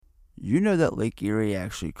You know that Lake Erie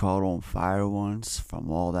actually caught on fire once from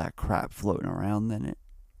all that crap floating around in it?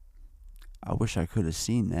 I wish I could have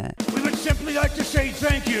seen that. We would simply like to say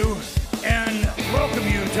thank you and welcome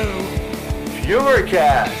you to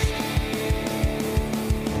FEWERcast.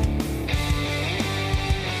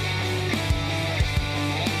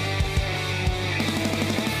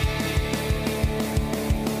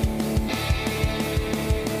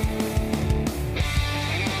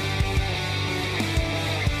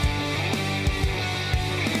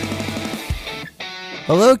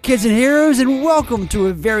 Hello, kids and heroes, and welcome to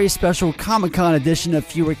a very special Comic-Con edition of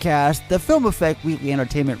FEWERcast, the Film Effect Weekly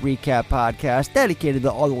Entertainment Recap Podcast dedicated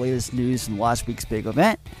to all the latest news from last week's big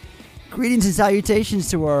event. Greetings and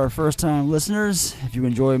salutations to our first-time listeners. If you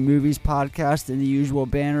enjoy movies, podcasts, and the usual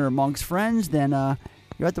banter amongst friends, then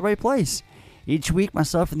you're at the right place. Each week,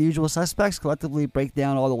 myself and the usual suspects collectively break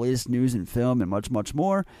down all the latest news in film and much, much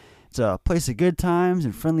more. It's a place of good times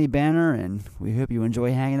and friendly banter, and we hope you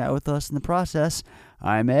enjoy hanging out with us in the process.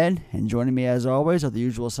 I'm Ed, and joining me as always are the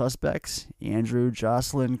usual suspects, Andrew,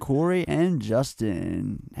 Jocelyn, Corey, and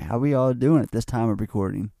Justin. How we all doing at this time of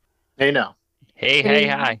recording? Hey, no. Hey,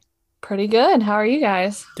 hi. Pretty good. How are you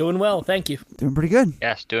guys? Doing well, thank you. Doing pretty good.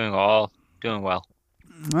 Yes, doing well. All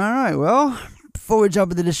right, well, before we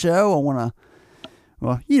jump into the show, I want to,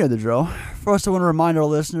 well, you know the drill. First, I want to remind our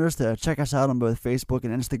listeners to check us out on both Facebook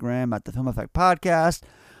and Instagram at the Film Effect Podcast.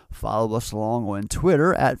 Follow us along on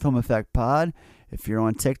Twitter at Film Effect Pod. If you're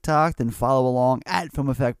on TikTok, then follow along at Film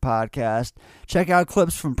Effect Podcast. Check out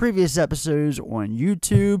clips from previous episodes on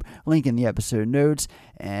YouTube, link in the episode notes,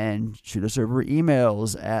 and shoot us over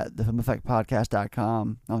emails at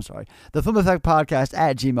thefilmeffectpodcast.com. I'm sorry, thefilmeffectpodcast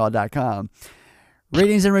at gmail.com.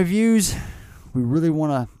 Ratings and reviews, we really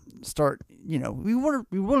want to start, we want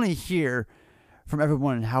to hear from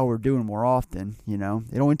everyone how we're doing more often.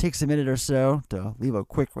 It only takes a minute or so to leave a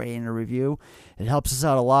quick rating or review. It helps us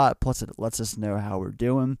out a lot, plus it lets us know how we're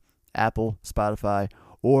doing. Apple, Spotify,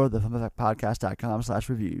 or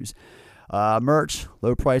thefilmeffectpodcast.com/reviews. Merch,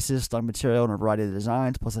 low prices, stock material, and a variety of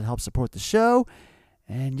designs, plus it helps support the show.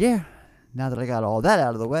 And yeah, now that I got all that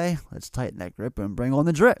out of the way, let's tighten that grip and bring on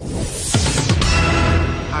the drip.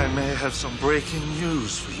 I may have some breaking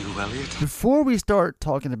news for you, Elliot. Before we start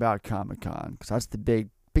talking about Comic-Con, because that's the big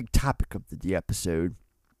topic of the episode,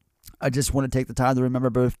 I just want to take the time to remember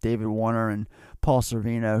both David Warner and Paul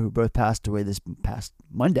Sorvino, who both passed away this past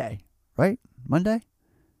Monday, right? Monday?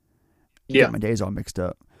 Yeah. My days all mixed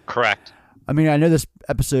up. Correct. I mean, I know this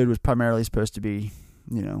episode was primarily supposed to be,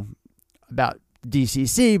 about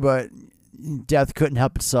DCC, but death couldn't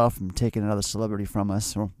help itself from taking another celebrity from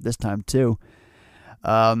us, or this time too.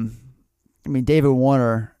 David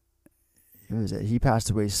Warner, he passed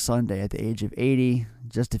away Sunday at the age of 80,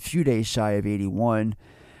 just a few days shy of 81.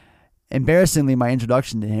 Embarrassingly, my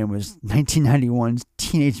introduction to him was 1991's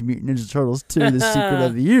Teenage Mutant Ninja Turtles 2, The Secret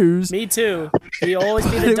of the Ooze. Me too. He'll always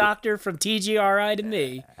be the doctor from TGRI to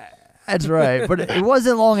me. That's right. But it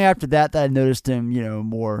wasn't long after that I noticed him,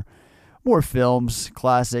 more films,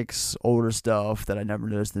 classics, older stuff that I never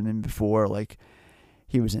noticed him in before. Like,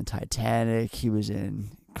 he was in Titanic. He was in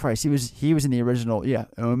he was in the original,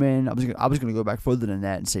 Omen. I was gonna go back further than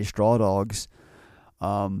that and say Straw Dogs.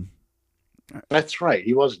 That's right.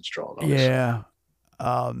 He was in Straw Dogs. Yeah.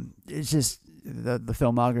 It's just the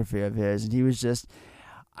filmography of his, and he was just.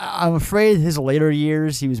 I'm afraid his later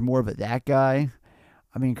years, he was more of that guy.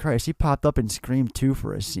 I mean, Christ, he popped up in Scream 2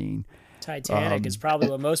 for a scene. Titanic is probably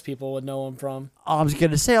what most people would know him from. I was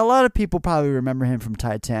going to say, a lot of people probably remember him from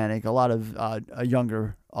Titanic, a lot of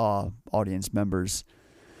younger audience members.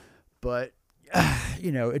 But,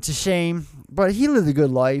 it's a shame. But he lived a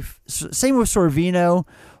good life. Same with Sorvino,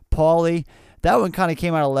 Paulie. That one kind of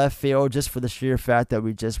came out of left field just for the sheer fact that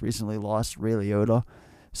we just recently lost Ray Liotta.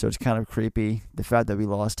 So it's kind of creepy. The fact that we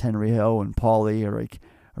lost Henry Hill and Paulie are like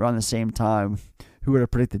around the same time. Who would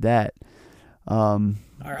have predicted that? Our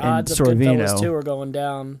odds of Goodfellas 2 are going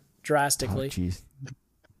down drastically. Oh, jeez.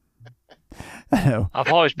 I know.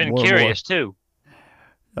 I've always been curious, too.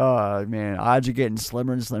 Oh, man. Odds are getting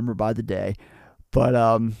slimmer and slimmer by the day. But,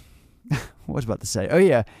 what was I about to say? Oh,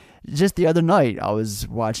 yeah. Just the other night, I was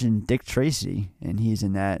watching Dick Tracy, and he's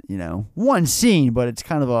in that, one scene, but it's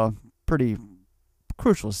kind of a pretty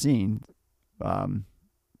crucial scene.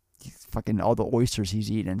 Fucking all the oysters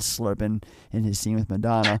he's eating and slurping in his scene with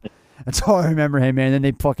Madonna. That's all I remember him, man. Then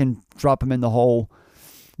they fucking drop him in the hole.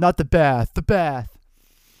 Not the bath. But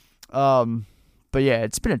yeah,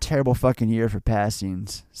 it's been a terrible fucking year for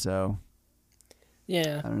passings. So,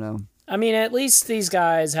 yeah. I don't know. I mean, at least these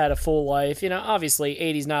guys had a full life. Obviously,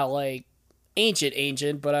 80's not like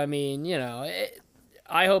ancient, but I mean,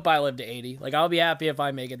 I hope I live to 80. Like, I'll be happy if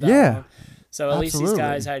I make it that long. So at least these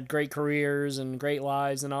guys had great careers and great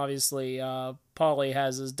lives, and obviously Paulie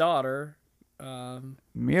has his daughter,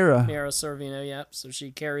 Mira Sorvino. Yep. So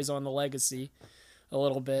she carries on the legacy a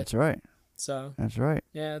little bit. That's right. So that's right.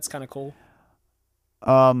 Yeah, it's kind of cool.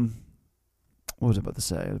 What was I about to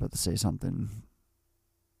say? I was about to say something.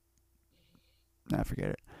 Nah, forget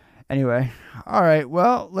it. Anyway, all right.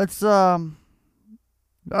 Well, let's.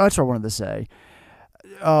 That's what I wanted to say.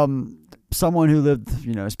 Someone who lived,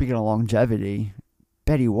 speaking of longevity,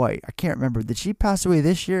 Betty White. I can't remember. Did she pass away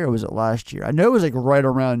this year or was it last year? I know it was like right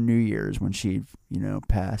around New Year's when she,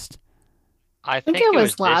 passed. I think it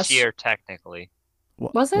was this year, technically.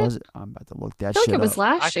 Was it? I'm about to look that shit up. I feel like it was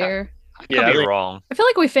last year. I could be wrong. I feel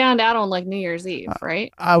like we found out on like New Year's Eve,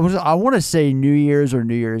 right? I want to say New Year's or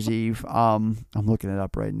New Year's Eve. I'm looking it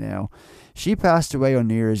up right now. She passed away on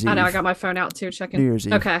New Year's Eve. I know. I got my phone out too, checking. New Year's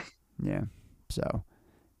Eve. Okay. Yeah. So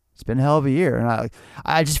it's been a hell of a year, and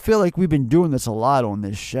I just feel like we've been doing this a lot on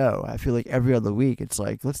this show. I feel like every other week it's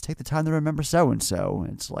like, let's take the time to remember so and so,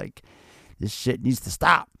 and it's like this shit needs to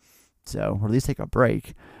stop. So, or at least take a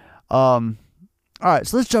break. All right,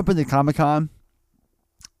 so let's jump into Comic-Con.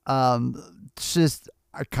 It's just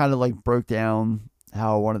I kind of like broke down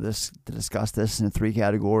how I wanted to discuss this in 3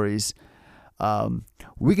 categories.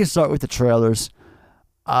 We can start with the trailers.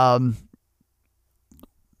 So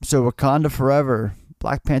Wakanda Forever,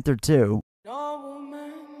 Black Panther 2. No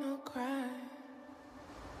woman, no cry.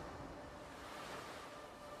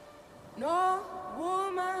 No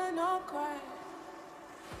woman, no cry.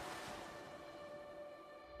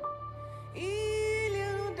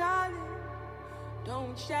 Little darling,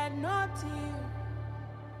 don't shed no tear.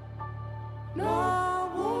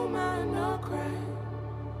 No woman, no cry.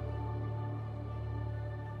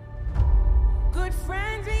 Good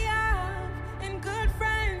friends we have and good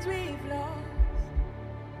friends we've lost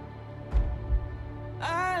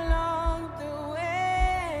along the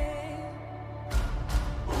way.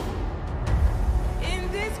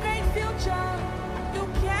 In this great future, you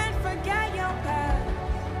can't forget your past.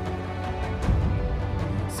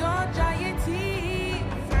 So dry your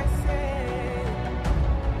tears, I say.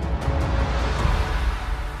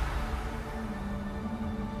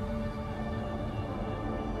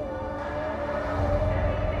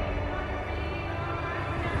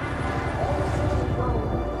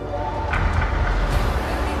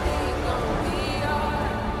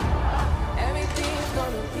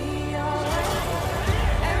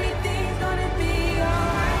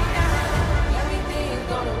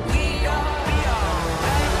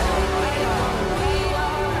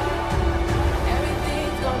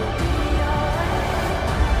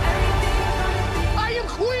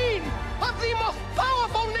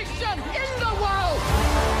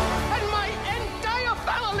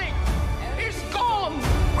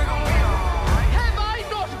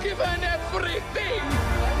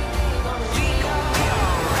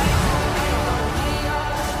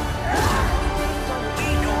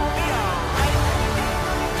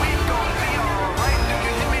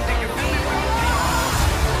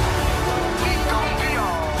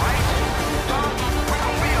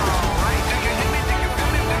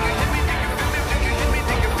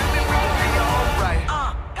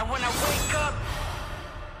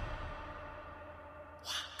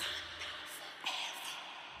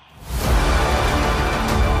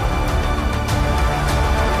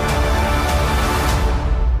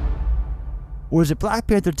 Was it Black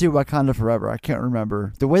Panther 2 Wakanda Forever? I can't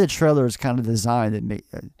remember. The way the trailer is kind of designed,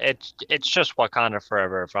 It's just Wakanda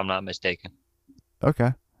Forever, if I'm not mistaken.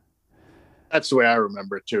 Okay. That's the way I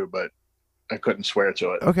remember it too, but I couldn't swear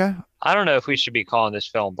to it. Okay. I don't know if we should be calling this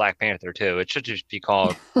film Black Panther 2. It should just be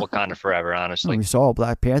called Wakanda Forever, honestly. We saw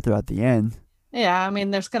Black Panther at the end. Yeah, I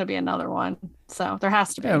mean, there's going to be another one, so there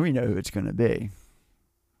has to be. Yeah, we know who it's going to be.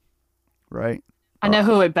 Right? I know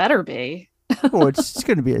who it better be. Well, it's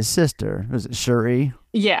going to be his sister. Was it Shuri?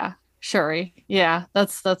 Yeah, Shuri. Yeah,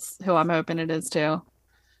 that's who I'm hoping it is too.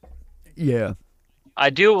 Yeah. I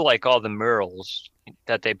do like all the murals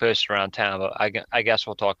that they post around town, but I guess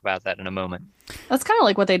we'll talk about that in a moment. That's kind of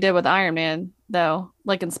like what they did with Iron Man, though.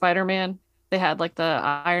 Like in Spider-Man, they had like the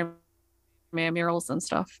Iron Man murals and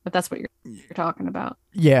stuff. But that's what you're talking about.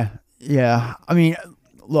 Yeah. I mean,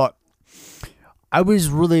 look, I was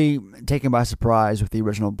really taken by surprise with the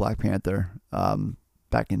original Black Panther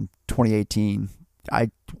back in 2018.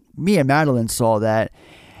 Me and Madeline saw that,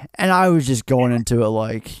 and I was just going into it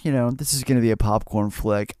like, this is going to be a popcorn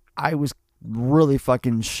flick. I was really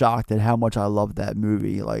fucking shocked at how much I loved that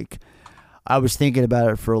movie. Like, I was thinking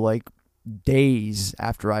about it for like days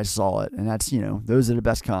after I saw it, and that's, those are the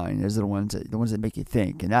best kind. Those are the ones that make you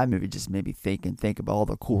think, and that movie just made me think about all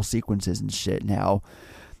the cool sequences and shit, and how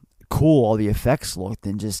cool all the effects looked,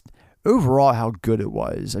 and just overall how good it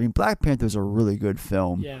was. I mean, Black Panther's a really good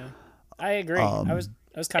film. Yeah, I agree. I was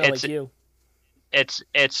kind of like you. It's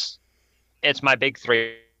my big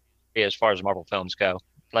three as far as Marvel films go.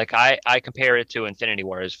 Like I compare it to Infinity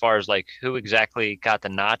War as far as like who exactly got the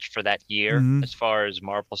notch for that year, as far as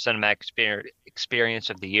Marvel Cinematic Experience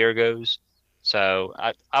of the year goes. So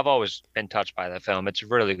I've always been touched by that film. It's a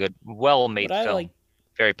really good, well-made film.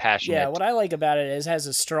 Very passionate. Yeah, what I like about it is it has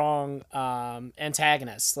a strong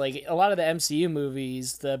antagonist. Like a lot of the MCU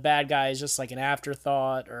movies, the bad guy is just like an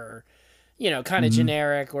afterthought, or kind of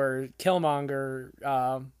generic. Or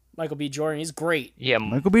Killmonger, Michael B. Jordan, he's great. Yeah,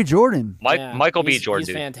 Michael B. Jordan. Michael B. Jordan,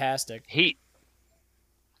 he's fantastic.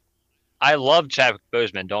 I love Chadwick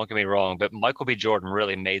Boseman. Don't get me wrong, but Michael B. Jordan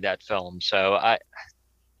really made that film. So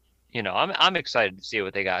I'm excited to see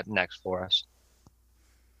what they got next for us.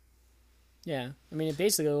 Yeah, I mean, it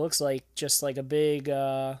basically looks like just like a big,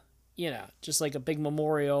 just like a big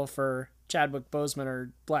memorial for Chadwick Boseman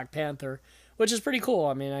or Black Panther, which is pretty cool.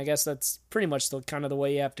 I mean, I guess that's pretty much the kind of the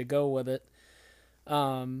way you have to go with it.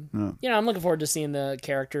 I'm looking forward to seeing the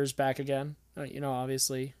characters back again.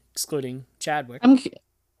 Obviously excluding Chadwick.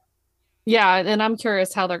 Yeah, and I'm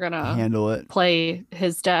curious how they're gonna handle it, play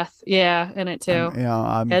his death. Yeah, in it too.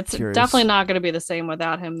 It's curious. Definitely not going to be the same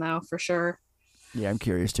without him, though, for sure. Yeah, I'm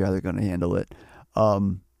curious too how they're going to handle it.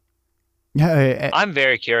 I'm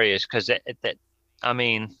very curious because I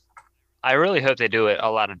mean, I really hope they do it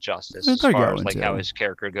a lot of justice as far as like how his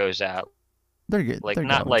character goes out. They're good. Like they're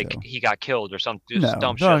not like to. he got killed or some no,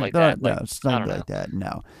 dumb shit like that. No, it's not like that.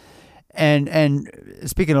 No. And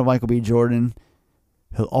speaking of Michael B. Jordan,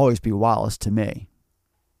 he'll always be Wallace to me.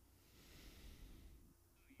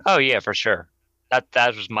 Oh yeah, for sure. That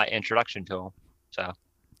was my introduction to him.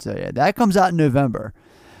 So yeah, that comes out in November.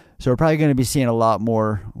 So we're probably going to be seeing a lot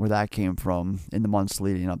more where that came from in the months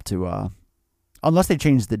leading up to, unless they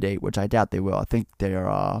change the date, which I doubt they will. I think they're,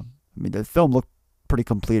 the film looked pretty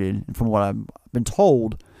completed. And from what I've been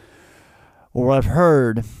told, or what I've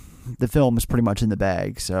heard, the film is pretty much in the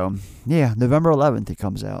bag. So yeah, November 11th it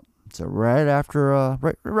comes out. So right after,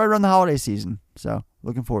 right around the holiday season. So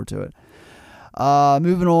looking forward to it.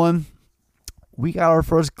 Moving on. We got our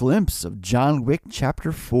first glimpse of John Wick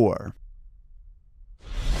Chapter 4.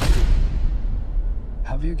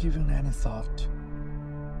 Have you given any thought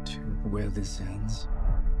to where this ends?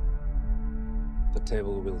 The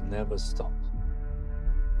table will never stop.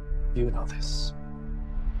 You know this.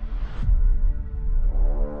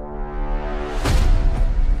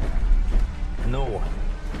 No one,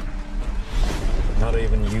 not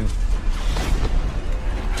even you,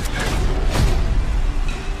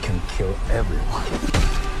 can kill everyone.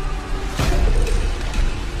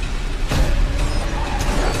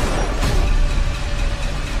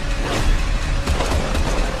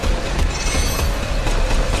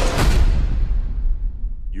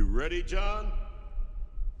 You ready, John?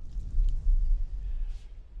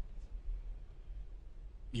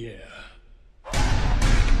 Yeah.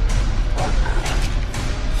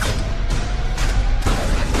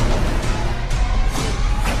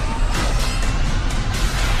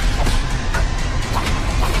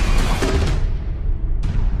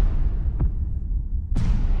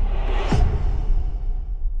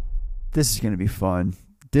 This is going to be fun.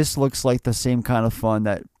 This looks like the same kind of fun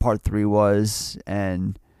that Part 3 was,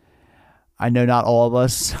 and I know not all of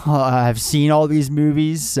us have seen all these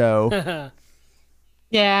movies, so...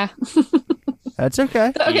 Yeah. That's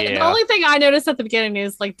okay. The only thing I noticed at the beginning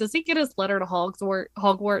is, like, does he get his letter to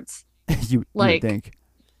Hogwarts? you would think.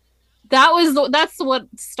 That's what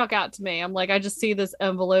stuck out to me. I'm like, I just see this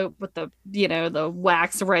envelope with the, the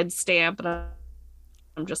wax red stamp, and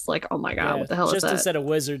I'm just like, oh my god, what the hell is that? Just instead of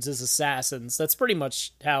wizards as assassins. That's pretty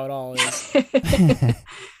much how it all is.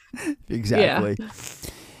 Exactly.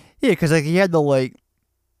 Yeah, because like he had to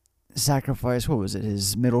sacrifice, what was it,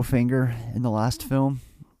 his middle finger in the last film?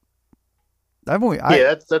 That's why I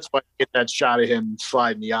get that shot of him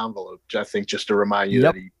sliding the envelope. I think just to remind you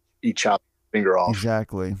that he chopped his finger off.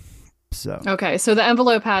 Exactly. So okay, so the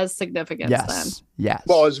envelope has significance then. Yes.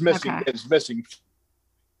 Well, his missing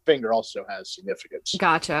finger also has significance.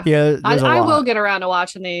 Gotcha. Yeah, I will get around to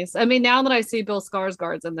watching these. I mean, now that I see Bill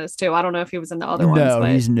Skarsgård's in this too, I don't know if he was in the other ones. No,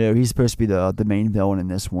 he's new. He's supposed to be the main villain in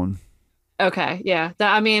this one. Okay, yeah.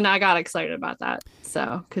 I got excited about that.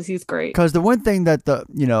 So, because he's great. Because the one thing that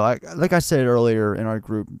like I said earlier in our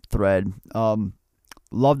group thread, I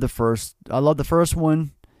love the first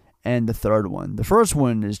one, and the third one. The first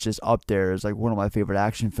one is just up there as like one of my favorite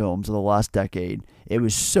action films of the last decade. It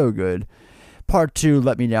was so good. Part 2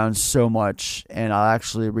 let me down so much, and I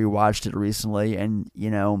actually rewatched it recently, and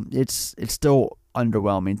it's still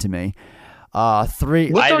underwhelming to me.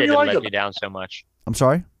 3. Why did it let you down so much? I'm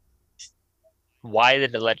sorry. Why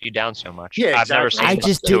did it let you down so much? Yeah, I've never seen. I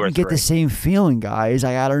just didn't get the same feeling, guys.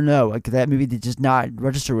 I don't know. Like that movie did just not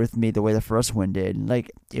register with me the way the first one did. Like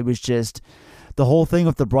it was just the whole thing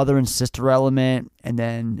with the brother and sister element, and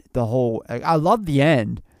then the whole. I love the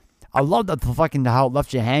end. I love the fucking how it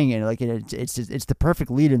left you hanging. Like it's the perfect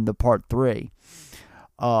lead into part 3.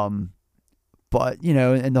 But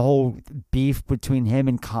and the whole beef between him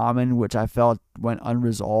and Common, which I felt went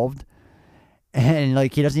unresolved. And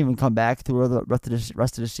like he doesn't even come back through the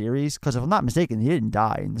rest of the series, because if I'm not mistaken, he didn't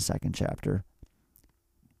die in the second chapter.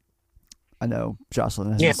 I know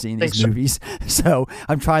Jocelyn hasn't seen these movies, so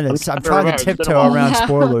I'm trying to tiptoe around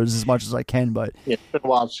spoilers as much as I can. But it's been a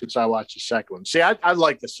while since I watched the second one. See, I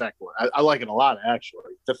like the second one. I like it a lot,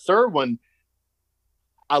 actually. The third one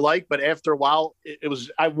I like, but after a while, it was.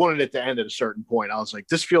 I wanted it to end at a certain point. I was like,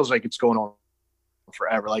 this feels like it's going on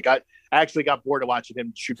forever. Like I actually got bored of watching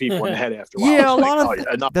him shoot people in the head after a while. Yeah, a lot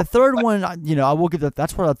of the third one, I will give that.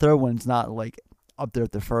 That's why the third one's not like up there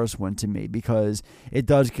with the first one to me, because it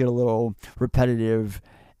does get a little repetitive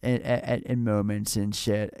in moments and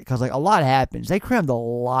shit. Because like a lot happens. They crammed a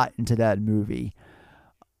lot into that movie.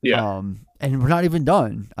 Yeah. And we're not even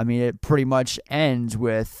done. I mean, it pretty much ends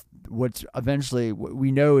with what's eventually what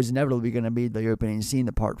we know is inevitably going to be the opening scene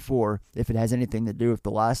of part 4, if it has anything to do with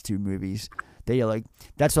the last 2 movies. They like,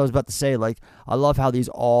 that's what I was about to say. Like, I love how these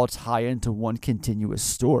all tie into one continuous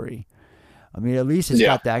story. I mean, at least it's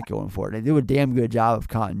got that going for it. They do a damn good job of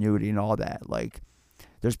continuity and all that. Like,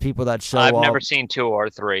 there's people that show I've up. never seen 2 or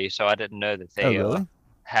 3, so I didn't know that they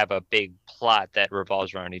have a big plot that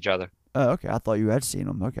revolves around each other. Oh, okay. I thought you had seen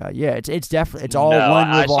them. Okay, yeah, it's definitely all one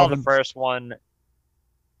revolving. I saw the first one.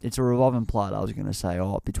 It's a revolving plot. I was gonna say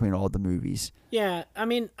between all the movies. Yeah, I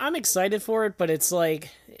mean, I'm excited for it, but it's like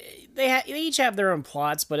they each have their own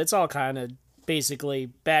plots, but it's all kind of basically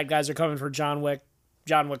bad guys are coming for John Wick.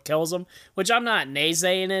 John Wick kills them, which I'm not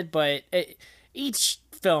naysaying it, but each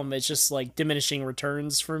film is just like diminishing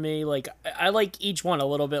returns for me. Like I like each one a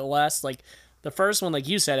little bit less. Like the first one, like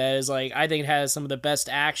you said, Ed, is like I think it has some of the best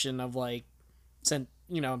action of like since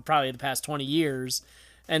probably the past 20 years.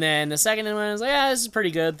 And then the second one is like, yeah, this is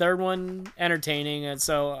pretty good. Third one, entertaining. And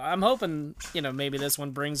so I'm hoping, maybe this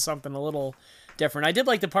one brings something a little different. I did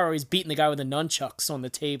like the part where he's beating the guy with the nunchucks on the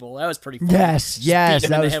table. That was pretty fun. Yes,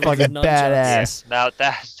 that was fucking badass. Yeah,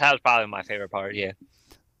 that was probably my favorite part, yeah.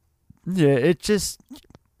 Yeah, it just...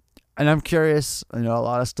 And I'm curious, a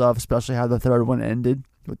lot of stuff, especially how the third one ended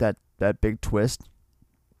with that big twist.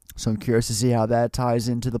 So I'm curious to see how that ties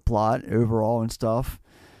into the plot overall and stuff.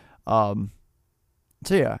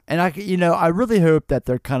 So yeah, and I really hope that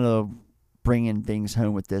they're kind of bringing things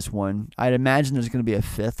home with this one. I'd imagine there's going to be a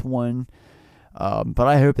 5th one, but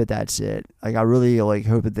I hope that that's it. Like I really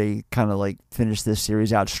hope that they kind of finish this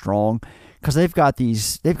series out strong, because they've got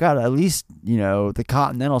at least the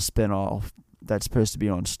Continental spinoff that's supposed to be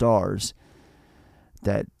on Stars.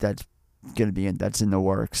 That's going to be that's in the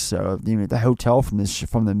works. So the hotel from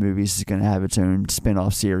the movies is going to have its own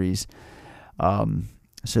spinoff series.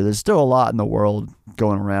 So there's still a lot in the world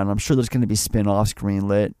going around. I'm sure there's going to be spin-offs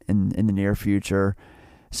greenlit in the near future.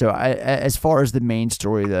 So as far as the main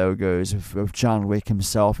story, though, goes of John Wick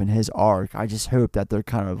himself and his arc, I just hope that they're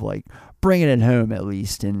kind of bringing it home at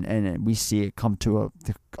least, and we see it come to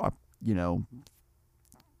a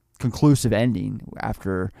conclusive ending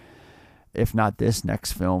after, if not this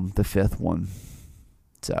next film, the 5th one.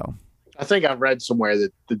 So I think I've read somewhere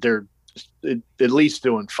that they're at least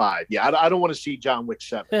doing 5. Yeah, I don't want to see John Wick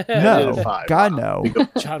 7. No, 5. God no.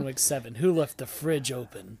 John Wick 7. Who left the fridge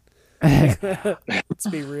open? Let's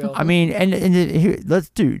be real. I mean, and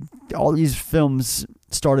all these films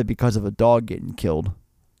started because of a dog getting killed.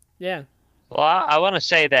 Yeah. Well, I want to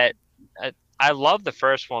say that I love the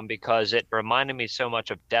first one because it reminded me so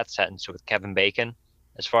much of Death Sentence with Kevin Bacon.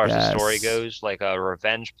 As far as the story goes, like a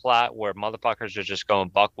revenge plot where motherfuckers are just going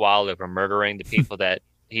buck wild over murdering the people that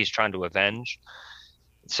he's trying to avenge.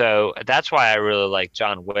 So that's why I really like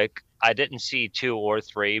John Wick. I didn't see 2 or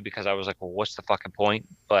 3 because I was like, well, what's the fucking point?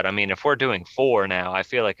 But I mean, if we're doing 4 now, I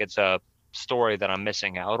feel like it's a story that I'm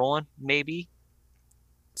missing out on, maybe.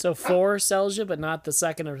 So 4 sells you, but not the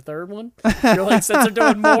second or third one? You're like, since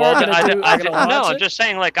they're doing more, I'm just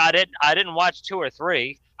saying, I didn't watch 2 or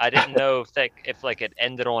 3. I didn't know if it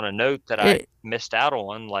ended on a note that I missed out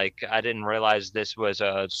on. Like, I didn't realize this was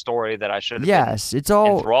a story that I should have been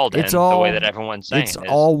enthralled in the way that everyone's saying. It's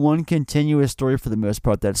all one continuous story for the most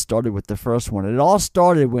part that started with the first one. It all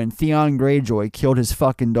started when Theon Greyjoy killed his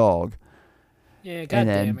fucking dog. Yeah,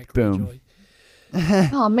 goddamn it, boom.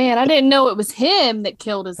 Oh man, I didn't know it was him that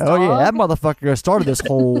killed his dog. Oh yeah, that motherfucker started this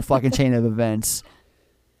whole fucking chain of events.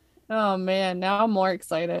 Oh man, now I'm more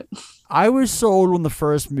excited. I was sold on the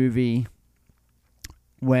first movie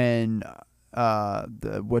when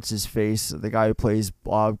what's his face, the guy who plays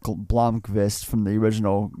Blomkvist from the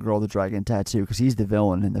original Girl with the Dragon Tattoo, because he's the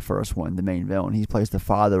villain in the first one, the main villain. He plays the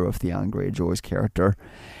father of Theon Greyjoy's character,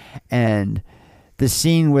 and the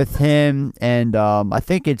scene with him and I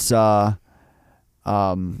think it's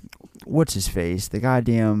what's his face, the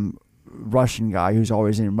goddamn Russian guy who's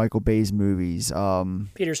always in Michael Bay's movies.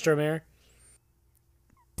 Peter Stormare.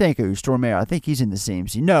 Thank you, Stormare. I think he's in the same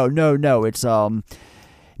scene. No. It's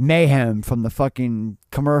Mayhem from the fucking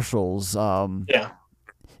commercials. Yeah.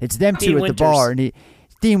 It's them two Dean at Winters. the bar, and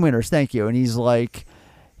Dean Winters. Thank you. And he's like,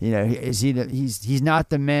 he's not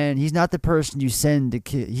the man. He's not the person you send to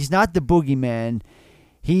kill. He's not the boogeyman.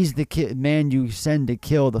 He's the man you send to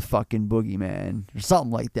kill the fucking boogeyman, or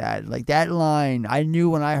something like that. Like that line, I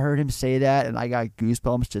knew when I heard him say that, and I got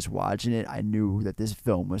goosebumps just watching it. I knew that this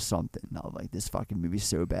film was something. I was like, this fucking movie's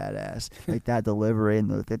so badass. Like that delivery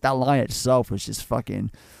and that line itself was just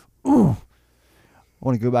fucking. Ooh, I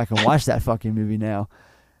want to go back and watch that fucking movie now.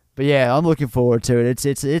 But yeah, I'm looking forward to it.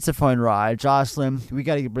 It's a fun ride. Jocelyn, we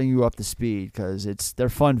got to bring you up to speed because they're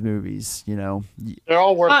fun movies. They're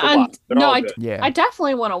all worth the watch. I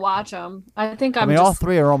definitely want to watch them. I think all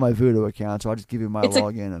three are on my Vudu account, so I'll just give you my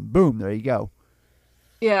login and boom, there you go.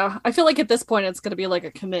 Yeah, I feel like at this point it's going to be like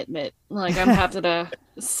a commitment. Like I'm having to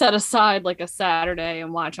set aside like a Saturday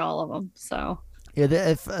and watch all of them. So yeah,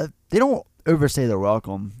 if they don't overstay their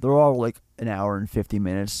welcome, they're all like an hour and 50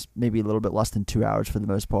 minutes, maybe a little bit less than 2 hours for the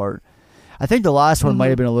most part. I think the last one might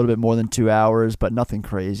have been a little bit more than 2 hours, but nothing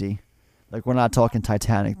crazy. Like we're not talking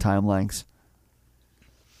Titanic time lengths.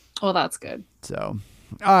 Well, that's good. So,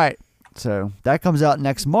 all right. So that comes out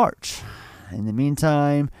next March. In the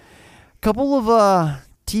meantime, a couple of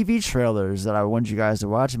TV trailers that I want you guys to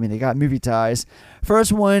watch. I mean, they got movie ties.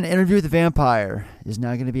 First one, Interview with the Vampire, is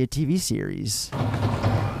now going to be a TV series.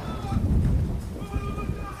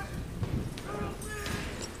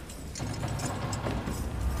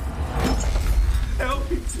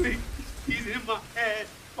 Help me, please. He's in my head,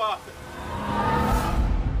 Father.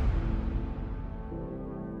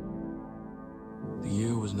 The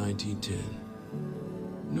year was 1910.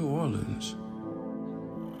 New Orleans.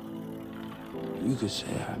 You could say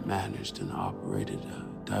I managed and operated a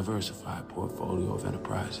diversified portfolio of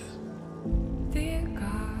enterprises. Dear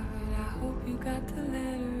God, I hope you got the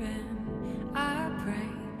letter and I pray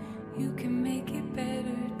you can make it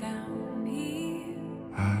better down here.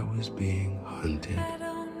 I was being hunted,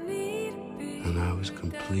 and I was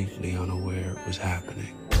completely unaware it was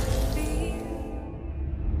happening.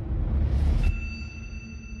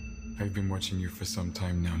 I've been watching you for some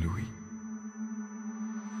time now, Louis.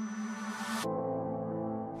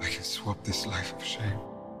 I can swap this life of shame.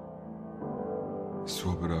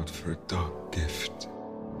 Swap it out for a dark gift.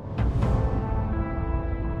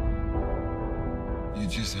 You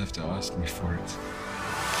just have to ask me for it.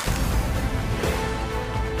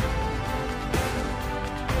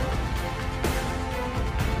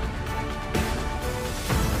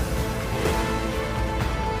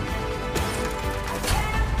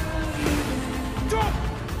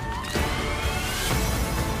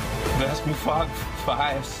 Ask me, Father, for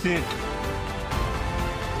I have sinned.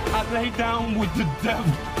 I lay down with the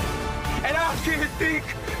devil, and I can't think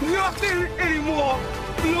nothing anymore.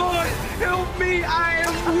 Lord, help me. I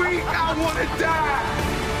am weak. I want to die.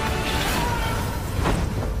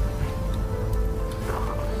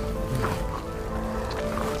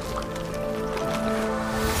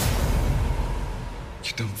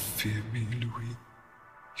 You don't fear me, Louis.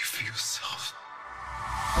 You fear yourself.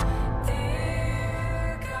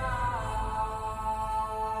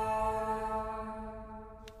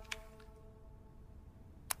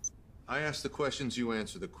 I ask the questions, you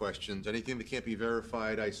answer the questions. Anything that can't be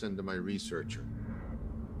verified, I send to my researcher.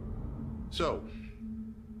 So,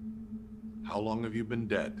 how long have you been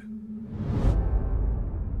dead?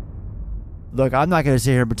 Look, I'm not going to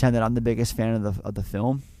sit here and pretend that I'm the biggest fan of the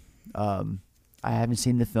film. I haven't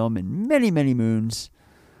seen the film in many, many moons.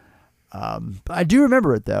 But I do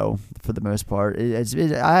remember it, though, for the most part.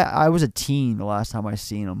 I was a teen the last time I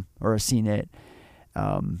seen it.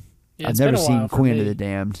 I've never seen Queen of the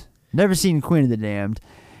Damned. Never seen Queen of the Damned.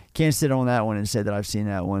 Can't sit on that one and say that I've seen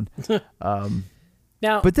that one.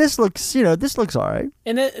 Now, but this looks all right.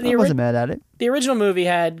 And I wasn't mad at it. The original movie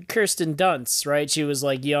had Kirsten Dunst, right? She was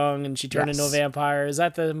like young and she turned into a vampire. Is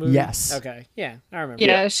that the movie? Yes. Okay. Yeah, I remember.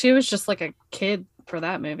 Yeah, she was just like a kid for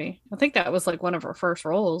that movie. I think that was like one of her first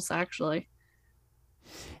roles, actually.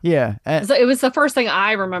 Yeah. It was the first thing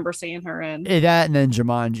I remember seeing her in. That and then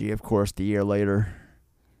Jumanji, of course, the year later.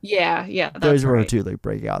 Yeah. Those were her two like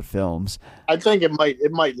breakout films. I think it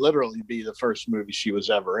might literally be the first movie she was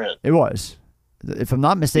ever in. It was. If I'm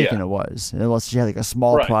not mistaken, it was. Unless she had like a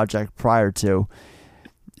small project prior to.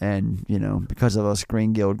 And, because of a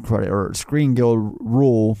Screen Guild credit or Screen Guild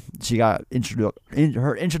rule, she got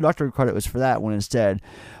her introductory credit was for that one instead.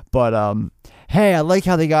 But, hey, I like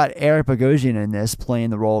how they got Eric Bogosian in this playing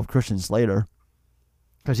the role of Christian Slater.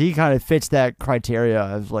 Because he kind of fits that criteria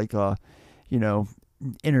of like a,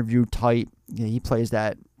 interview type. He plays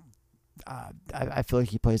that. I feel like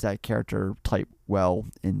he plays that character type well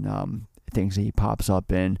in things that he pops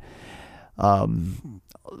up in.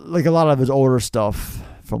 Like a lot of his older stuff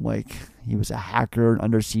from like he was a hacker in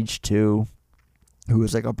Under Siege 2, who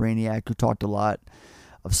was like a brainiac who talked a lot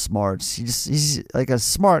of smarts. He's like a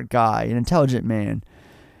smart guy, an intelligent man.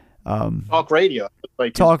 Talk radio.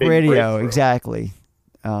 Talk radio, exactly.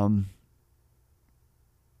 Kind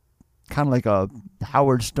of like a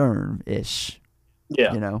Howard Stern-ish.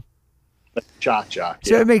 Yeah. Jock.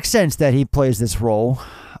 So it makes sense that he plays this role.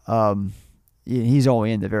 He's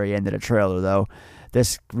only in the very end of the trailer, though.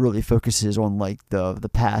 This really focuses on like the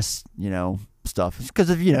past, stuff. Because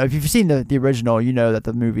if you've seen the original, you know that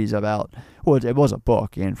the movie's about. Well, it was a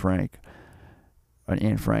book, Anne Frank, not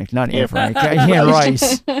Anne Frank, Anne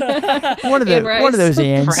Rice. One of those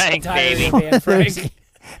Annes. Frank, baby. Anne Frank.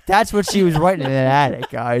 That's what she was writing in an attic,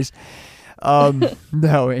 guys.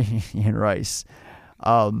 No, Anne Rice.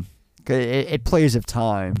 It plays of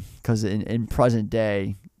time because in present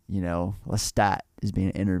day, Lestat is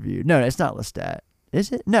being interviewed. No, it's not Lestat.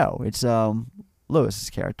 Is it? No, it's Lois's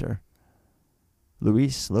character.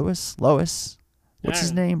 Lois. What's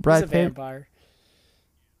his name? Brad Pitt. Vampire.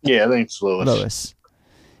 Yeah, I think it's Lois.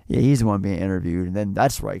 Yeah, he's the one being interviewed, and then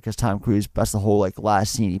that's right because Tom Cruise. That's the whole like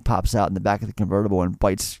last scene. He pops out in the back of the convertible and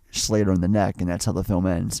bites Slater in the neck, and that's how the film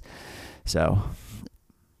ends. So,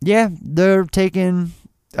 yeah, they're taking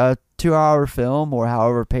a 2-hour film or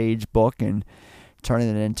however page book and turning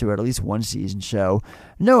it into at least one season show.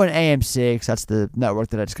 Knowing AM6, that's the network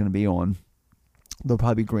that it's going to be on. They'll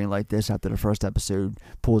probably greenlight this after the first episode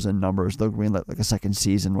pulls in numbers. They'll greenlight like a second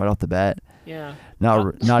season right off the bat. Yeah.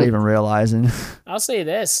 Not even realizing. I'll say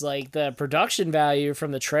this, like the production value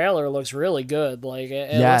from the trailer looks really good. Like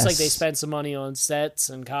it looks like they spent some money on sets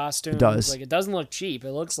and costumes. It does. Like it doesn't look cheap.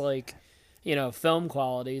 It looks like, film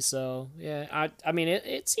quality. So yeah, I mean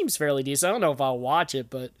it seems fairly decent. I don't know if I'll watch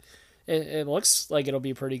it, but it looks like it'll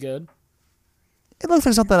be pretty good. It looks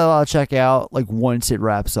like something I'll check out like once it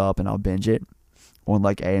wraps up and I'll binge it on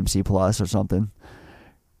like AMC Plus or something.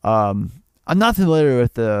 I'm not familiar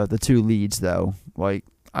with the two leads though. Like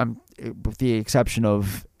with the exception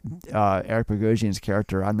of Eric Bogosian's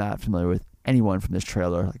character, I'm not familiar with anyone from this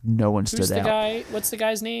trailer. Like no one stood out. What's the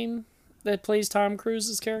guy's name that plays Tom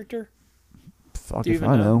Cruise's character? Fuck if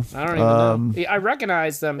I know. I don't even know. I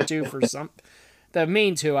recognize them too for some. The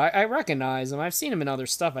main two, I recognize them. I've seen him in other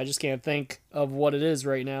stuff. I just can't think of what it is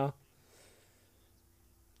right now.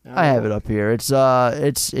 I have it up here.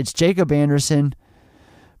 It's Jacob Anderson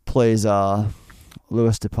plays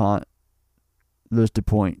Louis DuPont,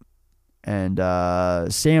 and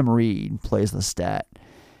Sam Reed plays Lestat.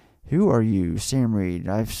 Who are you, Sam Reed?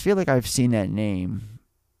 I feel like I've seen that name,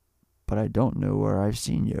 but I don't know where I've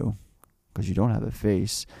seen you because you don't have a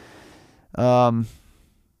face.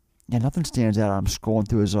 Yeah, nothing stands out. I'm scrolling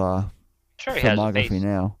through his filmography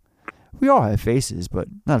now. We all have faces, but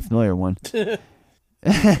not a familiar one.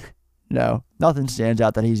 No, nothing stands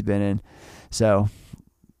out that he's been in. So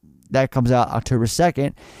that comes out October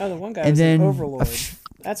 2nd. Oh, the one guy was in Overlord.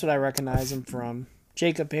 That's what I recognize him from.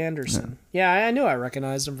 Jacob Anderson. Yeah, I knew I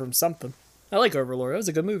recognized him from something. I like Overlord. That was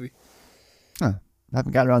a good movie. Huh. I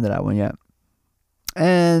haven't gotten around to that one yet.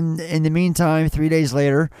 And in the meantime, 3 days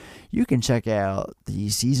later, you can check out the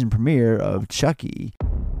season premiere of Chucky.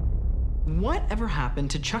 What ever happened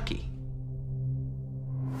to Chucky?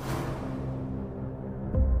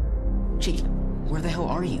 Chief, where the hell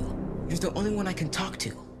are you? You're the only one I can talk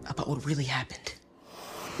to about what really happened.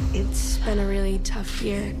 It's been a really tough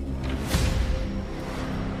year.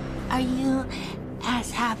 Are you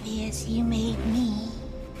as happy as you made me?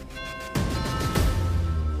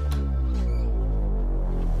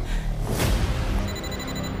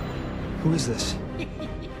 Who is this?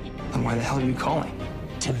 And why the hell are you calling?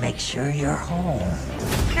 to make sure you're home.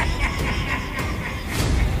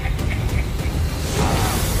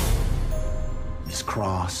 Miss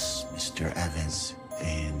Cross, Mr. Evans,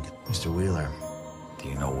 and Mr. Wheeler. Do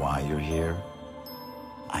you know why you're here?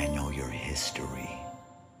 I know your history.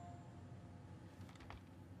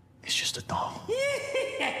 It's just a doll.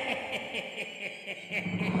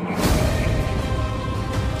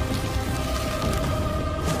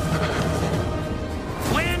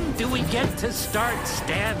 When do we get to start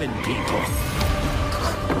stabbing people?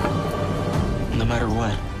 No matter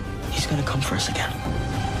what, he's gonna come for us again.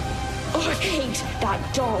 Oh, I hate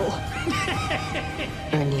that doll.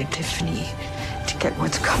 I need Tiffany to get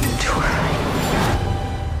what's coming to her.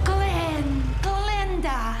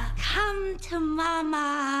 Glinda, come to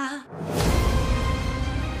Mama.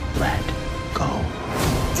 Let go.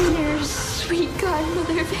 Dear sweet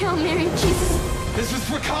godmother of Hail Mary, Jesus. This is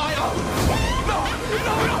for Kyle! No!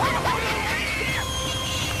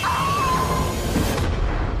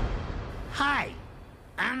 Hi,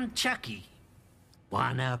 I'm Chucky.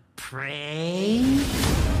 Wanna pray?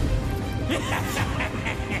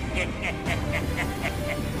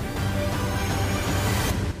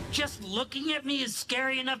 Just looking at me is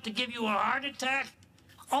scary enough to give you a heart attack?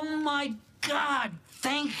 Oh my God,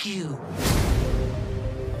 thank you.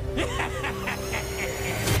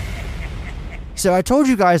 So I told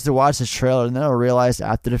you guys to watch this trailer, and then I realized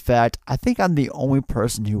after the fact, I think I'm the only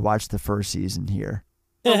person who watched the first season here.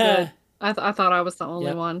 Oh, good. I thought I was the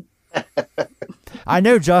only one. I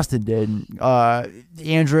know Justin didn't.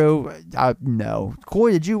 Andrew, no.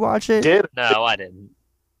 Corey, did you watch it? No, I didn't.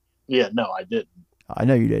 Yeah, no, I didn't. I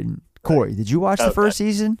know you didn't. Corey, did you watch the first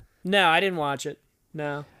season? No, I didn't watch it.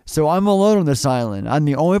 No. So I'm alone on this island. I'm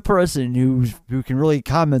the only person who can really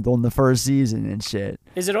comment on the first season and shit.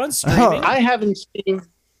 Is it on streaming? I haven't seen.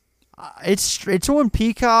 It's on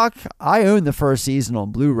Peacock. I own the first season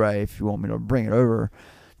on Blu-ray. If you want me to bring it over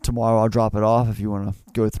tomorrow, I'll drop it off if you want to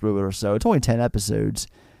go through it or so. It's only 10 episodes.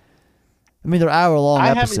 I mean, they're hour-long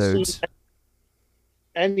episodes. Haven't seen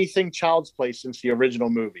anything Child's Play since the original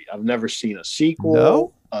movie. I've never seen a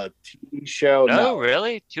sequel, a TV show. No,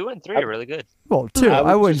 really? 2 and 3 are really good. Well, 2.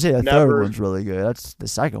 I wouldn't say the third one's really good. That's the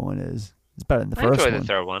second one is. It's better than the first one. I enjoy the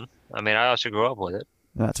third one. I mean, I also grew up with it.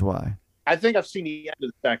 That's why. I think I've seen the end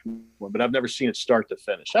of the second one, but I've never seen it start to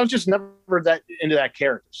finish. I was just never that into that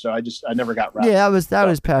character, so I never got wrapped. Yeah, that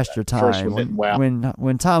was past your time.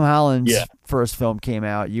 When Tom Holland's Yeah. first film came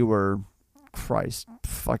out, you were, Christ,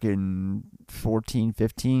 fucking 14,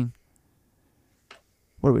 15.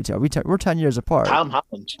 What are we talking? We're 10 years apart. Tom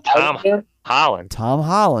Holland. Tom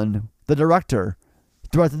Holland, the director,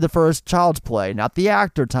 directed the first Child's Play, not the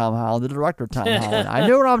actor Tom Holland, the director Tom Holland.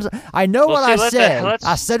 I know what I said.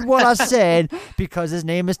 I said what I said because his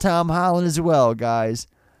name is Tom Holland as well, guys.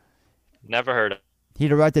 Never heard of it. He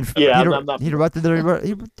directed. Yeah, he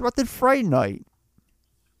directed Fright Night.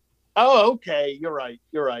 Oh, okay. You're right.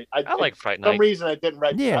 I like Fright For some Night. reason, I didn't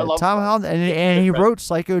write. Yeah, I love Tom Holland, and he wrote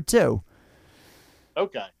Psycho 2.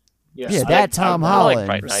 Okay. Yeah, that Tom Holland,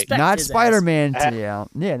 Night. not his Spider-Man. ass.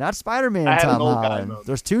 Yeah, not Spider-Man. I had an Tom old guy Holland. mode.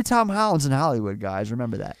 There's 2 Tom Hollands in Hollywood, guys.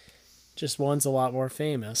 Remember that. Just one's a lot more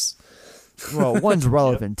famous. Well, one's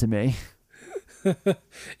relevant to me.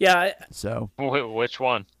 Yeah. So Which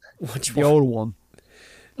one? the old one.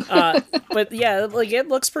 But yeah, like it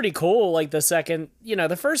looks pretty cool. Like the second,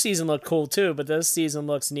 the first season looked cool too, but this season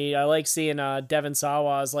looks neat. I like seeing Devon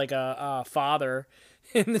Sawa as like a father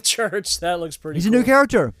in the church. That looks pretty. He's cool. a new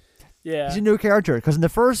character. Yeah, he's a new character because in the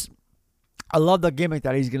first, I love the gimmick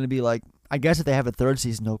that he's going to be like. I guess if they have a third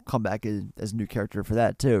season, he'll come back as a new character for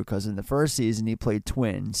that too. Because in the first season, he played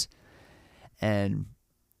twins, and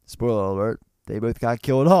spoiler alert, they both got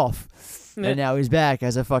killed off. And now he's back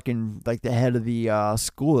as a fucking like the head of the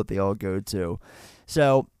school that they all go to.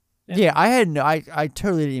 So yeah, I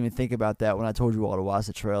totally didn't even think about that when I told you all to watch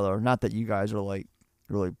the trailer. Not that you guys are like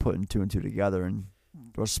really putting 2 and 2 together and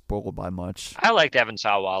were spoiled by much. I like Devon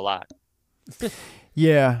Sawa a lot.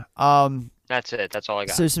 Yeah. That's it. That's all I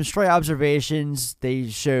got. So some stray observations. They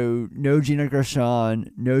show no Gina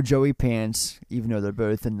Gershon, no Joey Pants, even though they're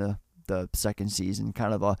both in the second season.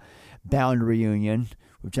 Kind of a bound reunion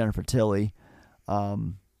with Jennifer Tilly. Yeah,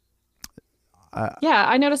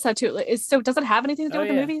 I noticed that too. So does it have anything to do with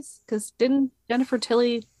the movies? Because didn't Jennifer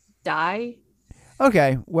Tilly die?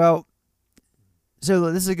 Okay, well,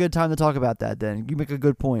 so this is a good time to talk about that then. You make a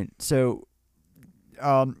good point. So,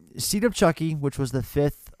 Seed of Chucky, which was the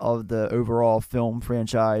 5th of the overall film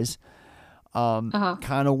franchise, kind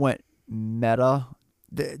of went meta.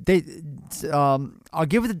 I'll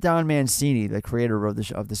give it to Don Mancini, the creator of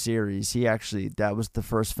the series. He actually, that was the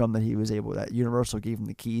first film that he was able, that Universal gave him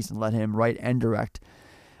the keys and let him write and direct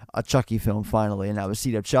a Chucky film finally, and that was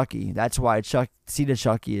Seed of Chucky. That's why Seed of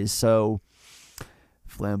Chucky is so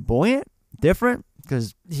flamboyant, different,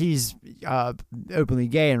 because he's openly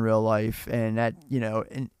gay in real life, and that, you know,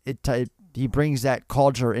 and he brings that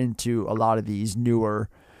culture into a lot of these newer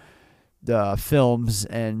films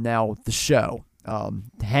and now the show.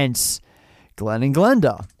 Hence, Glenn and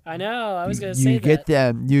Glenda. I know. I was going to say You get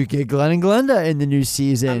Glenn and Glenda in the new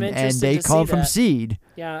season, and they come from Seed.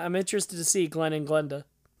 Yeah, I'm interested to see Glenn and Glenda.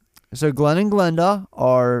 So Glenn and Glenda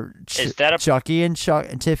are Chucky and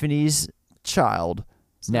Tiffany's child.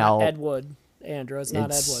 It's not Ed Wood, Andrew. It's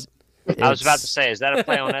not Ed Wood. I was about to say, is that a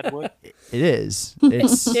play on Ed Wood? It is.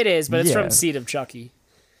 It is, but it's from Seed of Chucky.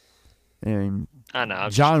 I mean, I know.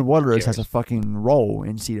 John Waters has a fucking role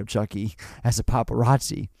in Seed of Chucky as a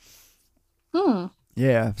paparazzi.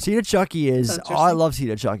 Yeah, Seed of Chucky is. Oh, I love Seed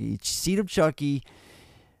of Chucky. Seed of Chucky.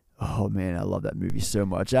 Oh man, I love that movie so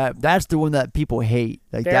much. That's the one that people hate.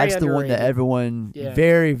 Like that's the one that everyone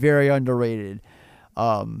very, very underrated.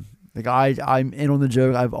 Like I'm in on the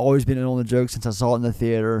joke. I've always been in on the joke since I saw it in the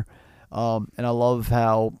theater. And I love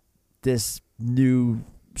how this new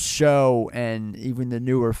show and even the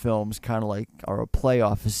newer films kind of like are a play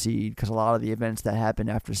off of Seed, because a lot of the events that happened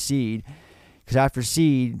after Seed, because after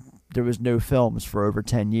Seed there was no films for over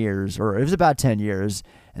 10 years, or it was about 10 years,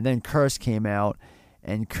 and then Curse came out,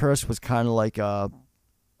 and Curse was kind of like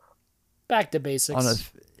back to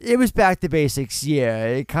basics. It was back to basics, yeah.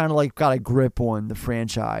 It kind of like got a grip on the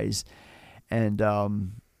franchise, and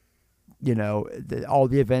you know, all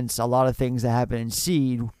the events, a lot of things that happened in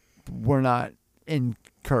Seed were not in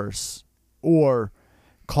Curse or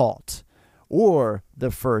Cult or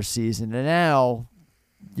the first season, and now,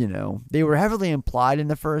 you know, they were heavily implied in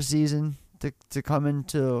the first season to come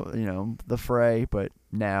into, you know, the fray, but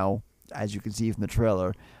now, as you can see from the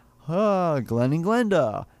trailer, Glenn and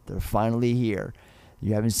Glenda, they're finally here.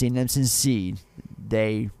 You haven't seen them since Seed.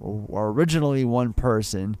 They were originally one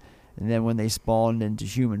person, and then when they spawned into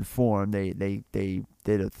human form, they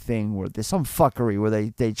did a thing where there's some fuckery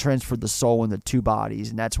where they transferred the soul into two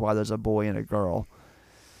bodies, and that's why there's a boy and a girl.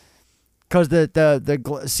 Because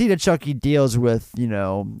the Seed of Chucky deals with, you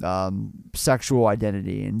know, sexual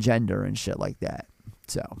identity and gender and shit like that.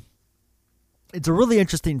 So it's a really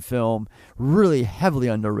interesting film, really heavily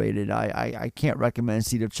underrated. I can't recommend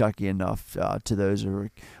Seed of Chucky enough to those who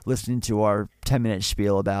are listening to our 10-minute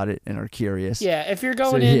spiel about it and are curious. Yeah, if you're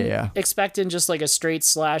going expecting just like a straight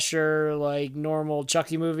slasher, like normal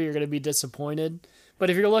Chucky movie, you're going to be disappointed. But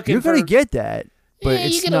if you're looking You're going to get that. But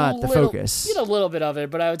it's not the focus. You get a little bit of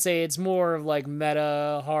it, but I would say it's more of like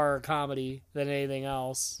meta horror comedy than anything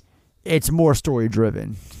else. It's more story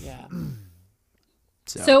driven. Yeah.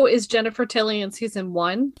 So is Jennifer Tilly in season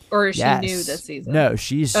 1, or is she new this season? No,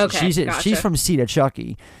 she's from Seed of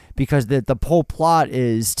Chucky, because the whole plot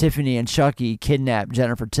is Tiffany and Chucky kidnap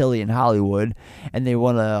Jennifer Tilly in Hollywood, and they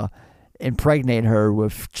want to impregnate her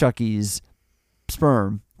with Chucky's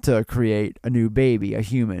sperm to create a new baby, a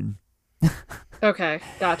human. Okay,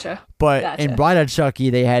 gotcha. But in Bride of Chucky,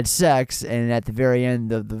 they had sex, and at the very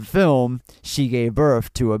end of the film, she gave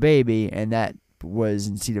birth to a baby, and that was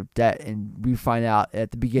in Seed of that. And we find out at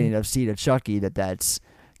the beginning of Seed of Chucky that that's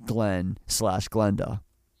Glenn/Glenda.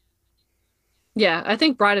 Yeah, I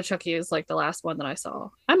think Bride of Chucky is like the last one that I saw.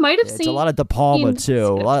 I might have seen. It's a lot of De Palma too.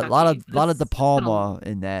 A lot of De Palma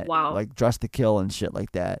in that. Wow. Like Dress to Kill and shit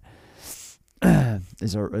like that.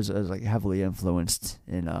 is like heavily influenced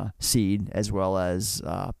in Seed as well as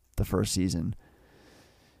the first season.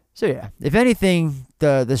 So yeah, if anything,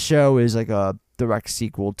 the show is like a direct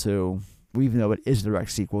sequel to, even though it is a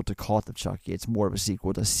direct sequel to Cult of Chucky, it's more of a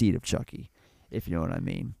sequel to Seed of Chucky, if you know what I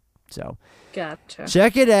mean. So gotcha.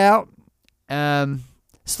 Check it out.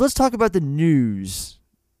 So let's talk about the news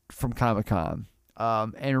from Comic-Con.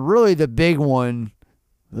 And really the big one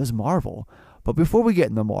was Marvel. But before we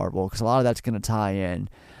get into Marvel, because a lot of that's going to tie in,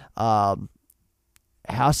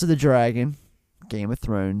 House of the Dragon, Game of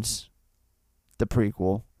Thrones, the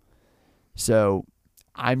prequel. So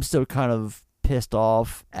I'm still kind of pissed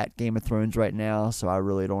off at Game of Thrones right now, so I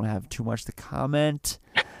really don't have too much to comment.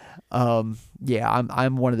 Yeah,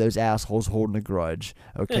 I'm one of those assholes holding a grudge.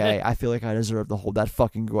 Okay, I feel like I deserve to hold that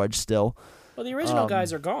fucking grudge still. Well, the original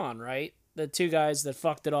guys are gone, right? The two guys that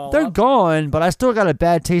fucked it all They're up. gone, but I still got a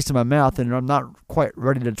bad taste in my mouth, and I'm not quite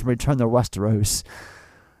ready to return to Westeros.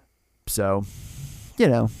 So, you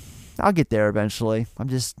know, I'll get there eventually. I'm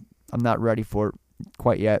not ready for it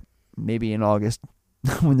quite yet. Maybe in August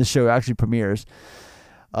when the show actually premieres.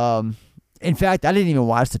 In fact, I didn't even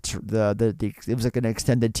watch the it was like an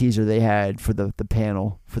extended teaser they had for the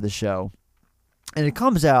panel for the show. And it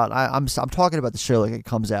comes out. I'm talking about the show like it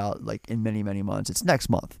comes out like in many months. It's next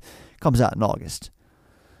month. It comes out in August.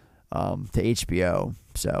 To HBO.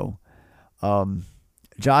 So,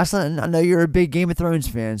 Jocelyn, I know you're a big Game of Thrones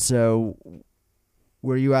fan. So,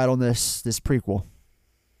 where are you at on this prequel?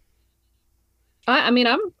 I mean,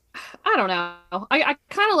 I don't know. I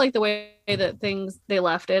kind of like the way that they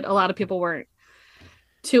left it. A lot of people weren't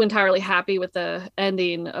too entirely happy with the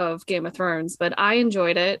ending of Game of Thrones, but I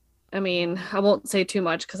enjoyed it. I mean, I won't say too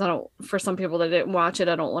much because for some people that didn't watch it,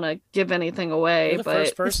 I don't want to give anything away.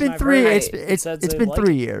 But it's been 3 it's been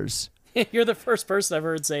 3 years. You're the first person I've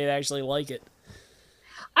heard say they actually like it.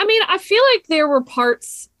 I mean, I feel like there were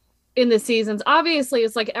parts in the seasons. Obviously,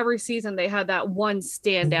 it's like every season they had that one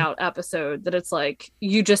standout episode that it's like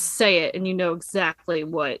you just say it and you know exactly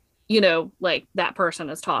what, like that person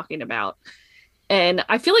is talking about. And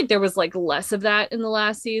I feel like there was like less of that in the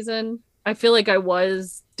last season. I feel like I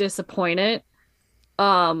was disappointed.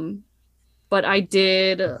 But I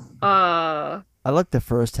did I liked the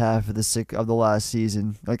first half of the last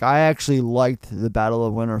season. Like I actually liked the Battle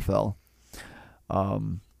of Winterfell.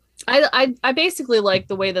 I basically like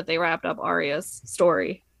the way that they wrapped up Arya's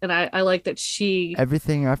story, and I like that she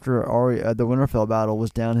everything after Arya the Winterfell battle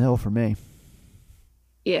was downhill for me.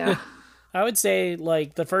 Yeah. I would say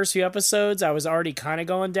like the first few episodes I was already kind of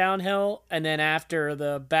going downhill, and then after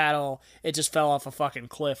the battle it just fell off a fucking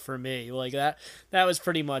cliff for me. Like that was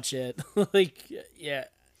pretty much it. Like yeah.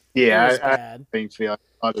 Yeah, I think I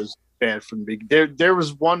thought it was bad from the beginning. There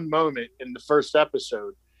was one moment in the first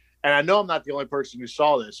episode, and I know I'm not the only person who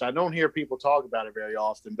saw this. I don't hear people talk about it very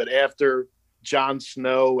often, but after Jon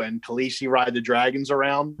Snow and Khaleesi ride the dragons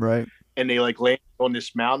around, right, and they like land on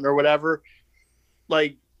this mountain or whatever,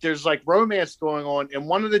 like there's like romance going on, and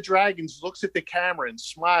one of the dragons looks at the camera and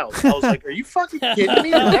smiles. I was like, "Are you fucking kidding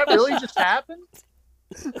me? Did that really just happen?"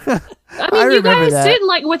 I mean, you guys didn't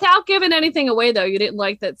like, without giving anything away though, you didn't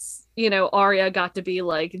like that, Arya got to be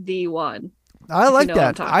like the one. I like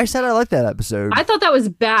that. I said I liked that episode. I thought that was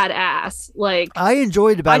badass. Like I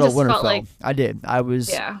enjoyed the Battle of Winterfell. I did. I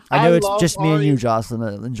know it's just me and you, Jocelyn,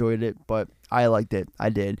 that enjoyed it, but I liked it. I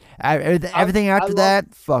did. Everything after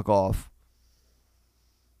that, fuck off.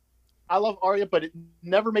 I love Arya, but it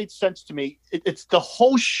never made sense to me. It's the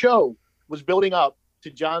whole show was building up to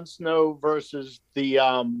Jon Snow versus the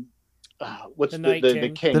what's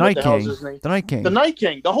the king? The Night King. The Night King. The Night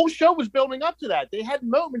King. The whole show was building up to that. They had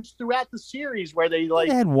moments throughout the series where they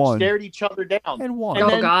stared each other down. And one.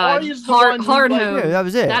 And God, hard home. Yeah, that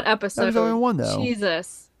was it. That episode. That was the only one though.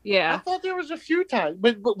 Jesus. Yeah. I thought there was a few times,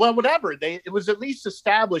 but well, whatever. It was at least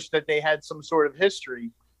established that they had some sort of history.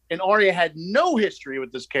 And Arya had no history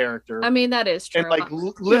with this character. I mean, that is true. And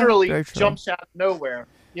literally jumps out of nowhere.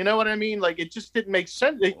 You know what I mean? Like, it just didn't make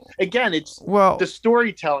sense. Again, the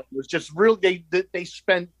storytelling was just real. They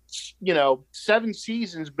spent, 7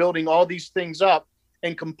 seasons building all these things up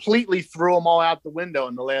and completely threw them all out the window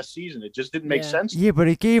in the last season. It just didn't make sense. Yeah, but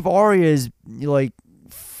it gave Arya's,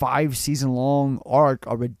 5-season long arc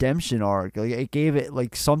a redemption arc. Like it gave it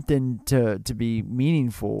something to be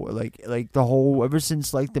meaningful. Like the whole ever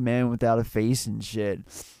since the Man Without a Face and shit.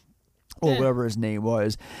 Or whatever his name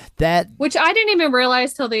was. Which I didn't even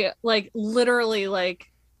realize till they literally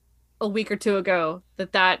a week or two ago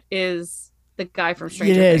that is the guy from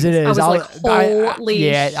Stranger Things. It is. I was holy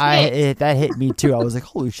shit. That hit me too. I was like,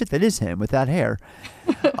 holy shit, that is him with that hair.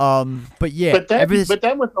 But yeah. But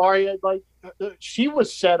then with Arya, she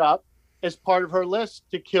was set up as part of her list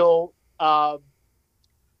to kill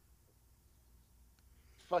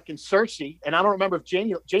fucking Cersei, and I don't remember if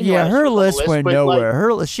Jamie. Yeah, her list went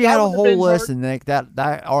nowhere. She had a whole list, and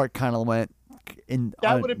that arc kind of went in.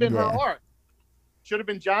 That would have been her arc. Should have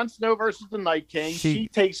been Jon Snow versus the Night King. She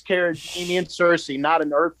takes care of Jamie and Cersei, not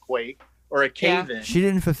an earthquake or a cave-in. She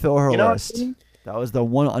didn't fulfill her list. I mean? That was the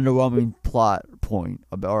one underwhelming plot point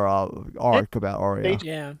about arc about Arya.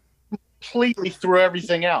 Yeah. Completely threw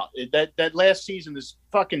everything out. That last season is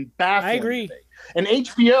fucking baffling. I agree. And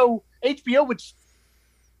HBO would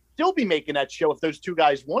still be making that show if those two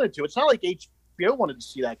guys wanted to. It's not like HBO wanted to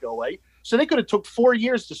see that go away. So they could have took 4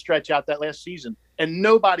 years to stretch out that last season, and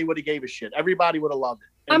nobody would have gave a shit. Everybody would have loved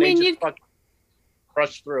it. And you fucking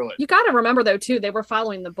crushed through it. You got to remember though too, they were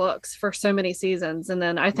following the books for so many seasons, and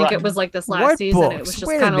then I think it was this last season. Books? It was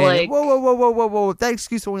just kind of whoa. That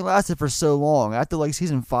excuse only lasted for so long. After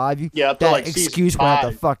season 5, that excuse went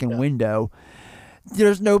out the fucking window.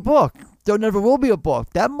 There's no book. There never will be a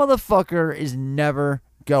book. That motherfucker is never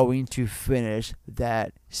going to finish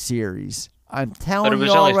that series. I'm telling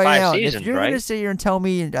you all right now. If you're going to sit here and tell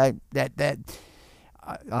me that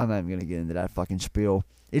I'm not even going to get into that fucking spiel.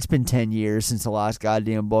 It's been 10 years since the last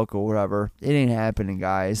goddamn book or whatever. It ain't happening,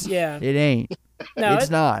 guys. Yeah. It ain't. No, it's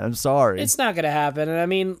not. I'm sorry. It's not going to happen. And I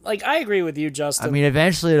mean, like, I agree with you, Justin. I mean,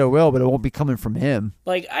 eventually it will, but it won't be coming from him.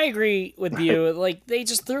 Like, I agree with you. Like, they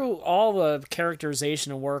just threw all the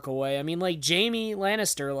characterization and work away. I mean, like, Jaime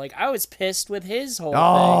Lannister, like, I was pissed with his whole thing.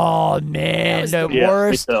 Oh, man. The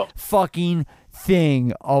worst fucking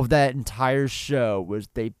thing of that entire show was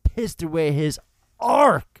they pissed away his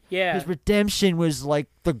arc. Yeah. His redemption was, like,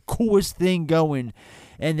 the coolest thing going.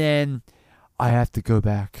 And then, I have to go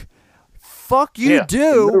back. Fuck you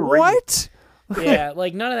do. What? Yeah,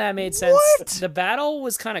 like none of that made sense. What? The battle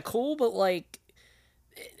was kind of cool, but like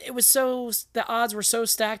it was so the odds were so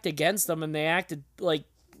stacked against them, and they acted like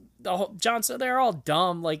they're all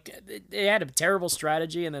dumb. Like they had a terrible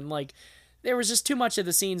strategy, and then like there was just too much of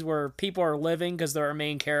the scenes where people are living because they're a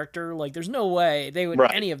main character. Like there's no way they would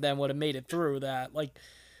any of them would have made it through that. Like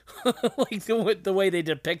like the way they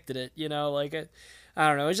depicted it, you know, like. I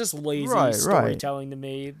don't know. It's just lazy storytelling to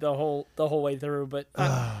me the whole way through. But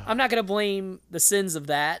I'm not gonna blame the sins of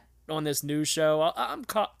that on this new show.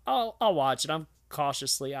 I'll watch it. I'm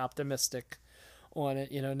cautiously optimistic on it.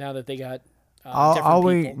 You know, now that they got I'll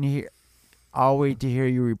wait people. and hear. I'll wait to hear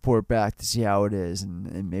you report back to see how it is,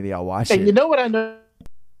 and maybe I'll watch it. And you know what I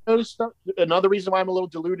noticed? Another reason why I'm a little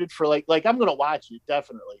deluded for like I'm gonna watch it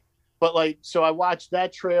definitely. But like, so I watched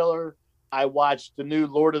that trailer. I watched the new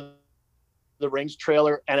Lord of the Rings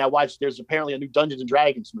trailer, and I watched there's apparently a new Dungeons and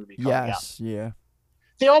Dragons movie coming out. Yeah.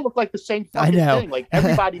 They all look like the same fucking I know. thing. Like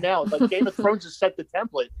everybody now, like Game of Thrones has set the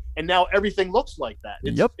template, and now everything looks like that.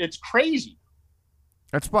 It's crazy.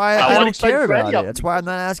 That's why I don't care about it. That's why I'm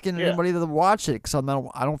not asking anybody to watch it, because I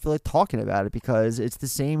don't feel like talking about it, because it's the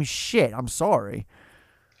same shit. I'm sorry.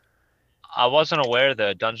 I wasn't aware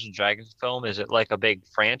the Dungeons and Dragons film, is it like a big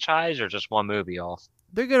franchise or just one movie off?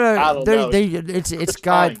 They're gonna. It's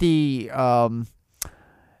got the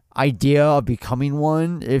idea of becoming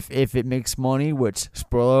one if it makes money. Which,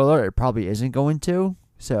 spoiler alert, it probably isn't going to.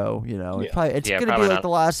 So you know, it's gonna be like the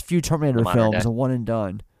last few Terminator films, a one and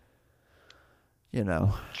done. You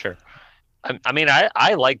know. Sure. I mean,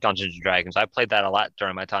 I like Dungeons and Dragons. I played that a lot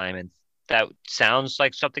during my time, and that sounds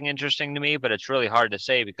like something interesting to me. But it's really hard to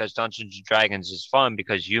say because Dungeons and Dragons is fun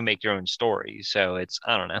because you make your own story. So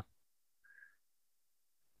I don't know.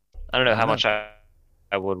 I don't know how much I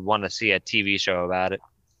would want to see a TV show about it.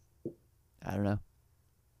 I don't know.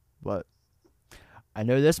 But I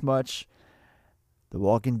know this much. The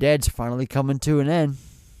Walking Dead's finally coming to an end.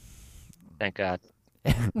 Thank God.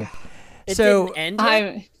 It didn't end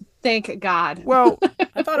yet? Thank God. Well,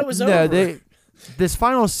 I thought it was over. This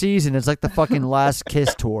final season is like the fucking Last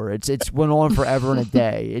Kiss tour. It's went on forever and a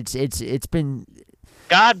day. It's been...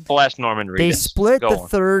 God bless Norman Reedus. They split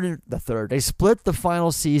They split the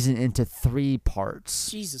final season into 3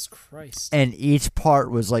 parts. Jesus Christ. And each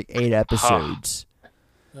part was like 8 episodes.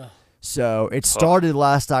 So it started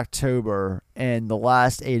last October, and the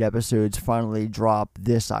last 8 episodes finally dropped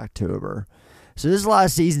this October. So this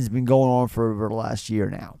last season's been going on for over the last year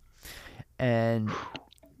now. And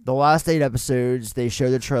the last 8 episodes, they showed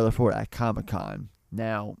the trailer for it at Comic-Con.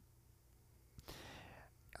 Now,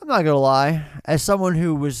 I'm not going to lie. As someone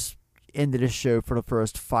who was into this show for the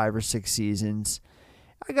first 5 or 6 seasons,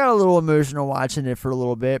 I got a little emotional watching it for a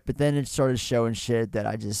little bit, but then it started showing shit that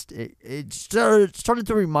it started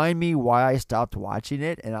to remind me why I stopped watching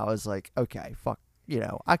it, and I was like, okay, fuck, you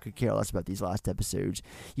know, I could care less about these last episodes.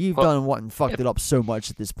 You've done what and fucked it up so much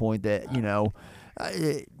at this point that, you know,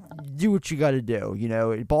 do what you got to do. You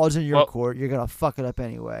know, it ball's in your court. You're going to fuck it up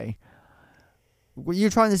anyway. What are you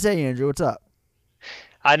trying to say, Andrew? What's up?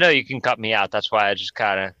 I know you can cut me out. That's why I just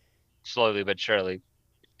kind of slowly but surely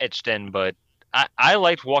itched in. But I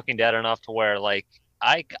liked Walking Dead enough to where, like,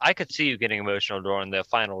 I could see you getting emotional during the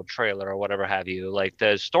final trailer or whatever have you. Like,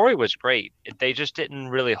 the story was great. They just didn't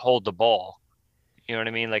really hold the ball. You know what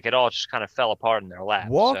I mean? Like, it all just kind of fell apart in their lap.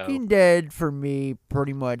 Walking Dead, for me,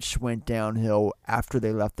 pretty much went downhill after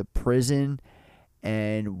they left the prison.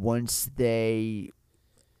 And once they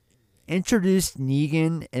introduced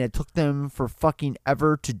Negan, and it took them for fucking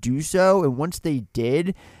ever to do so, and once they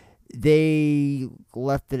did, they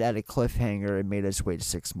left it at a cliffhanger and made us wait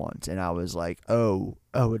 6 months. And I was like, oh,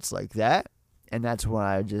 it's like that? And that's when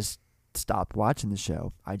I just stopped watching the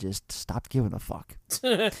show. I just stopped giving a fuck.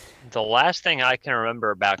 The last thing I can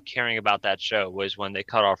remember about caring about that show was when they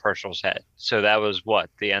cut off Herschel's head. So that was what?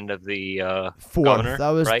 The end of the 4th. Governor, that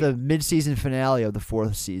was right? the mid-season finale of the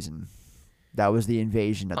 4th season. That was the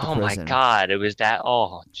invasion at the prison. Oh my God! It was that.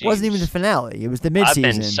 Oh, geez. It wasn't even the finale. It was the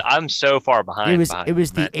mid-season. I'm so far behind. It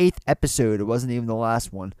was the 8th episode. It wasn't even the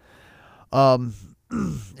last one.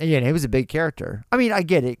 again, he was a big character. I mean, I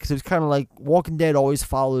get it, because it was kind of like Walking Dead always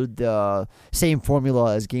followed the same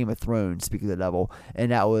formula as Game of Thrones, speaking of the devil,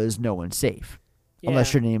 and that was no one's safe. Yeah.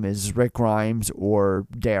 Unless your name is Rick Grimes or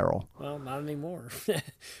Daryl. Well, not anymore.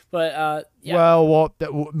 But, yeah. Well,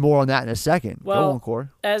 more on that in a second. Well, go on, Corey.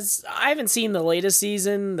 As I haven't seen the latest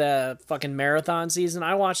season, the fucking marathon season.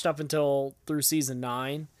 I watched up until through season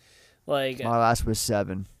 9. Like, my last was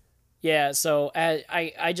 7. Yeah, so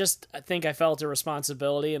I just think I felt a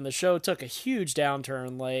responsibility, and the show took a huge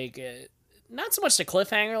downturn. Like, not so much the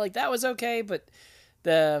cliffhanger, like that was okay, but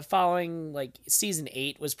the following, like, season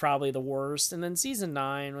 8 was probably the worst, and then season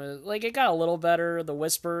 9 was like, it got a little better. The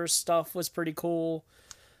Whisper stuff was pretty cool,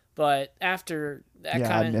 but after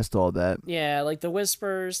that, I missed all that. Yeah, like the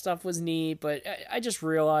Whisper stuff was neat, but I just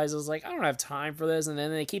realized I was like, I don't have time for this, and then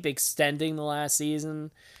they keep extending the last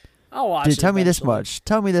season. I'll watch it. Tell me this much.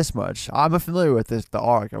 I'm familiar with the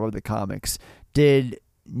arc. I read the comics. Did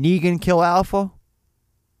Negan kill Alpha?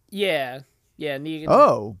 Yeah, Negan.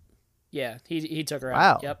 Oh. Yeah, he took her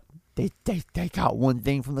wow. out. Yep. They got one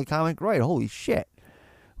thing from the comic right. Holy shit.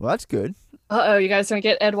 Well, that's good. Uh-oh, you guys don't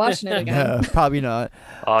get Ed watching it again. No, probably not.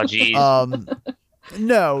 Oh, jeez.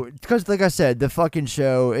 No, because like I said, the fucking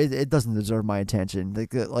show, it doesn't deserve my attention.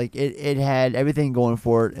 Like it had everything going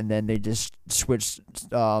for it, and then they just switched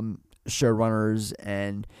showrunners,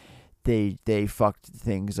 and they fucked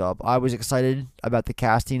things up. I was excited about the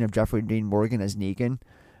casting of Jeffrey Dean Morgan as Negan,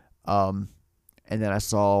 and then I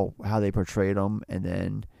saw how they portrayed him, and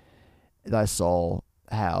then I saw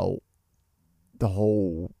how the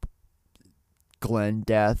whole Glenn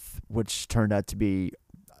death, which turned out to be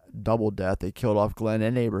double death. They killed off Glenn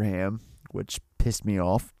and Abraham, which pissed me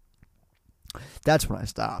off. That's when I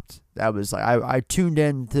stopped. That was like I tuned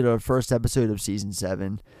in to the first episode of season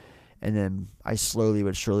 7, and then I slowly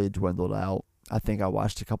but surely dwindled out. I think I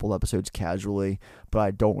watched a couple episodes casually, but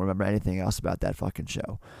I don't remember anything else about that fucking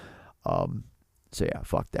show. So yeah,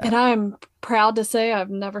 fuck that. And I'm proud to say I've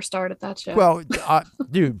never started that show. Well,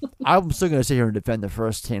 dude, I'm still gonna sit here and defend the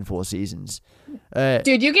first handful of seasons.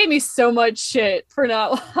 Dude, you gave me so much shit for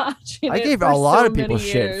not watching. I gave a lot of people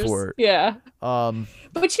shit for it. Yeah.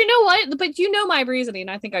 But you know what? But you know my reasoning.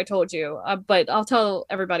 I think I told you. But I'll tell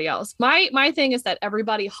everybody else. My thing is that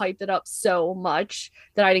everybody hyped it up so much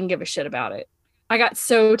that I didn't give a shit about it. I got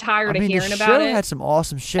so tired of hearing about it. The show had some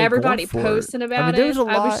awesome shit. Everybody going for posting it. about it. There was a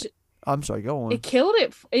lot. I'm sorry, go on. It killed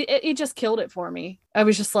it. It just killed it for me. I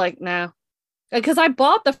was just like, nah. Because I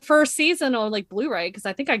bought the first season on like Blu-ray because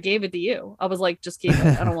I think I gave it to you. I was like, just keep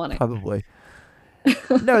it. I don't want it. Probably.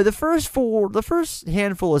 No, the first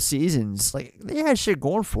handful of seasons, like they had shit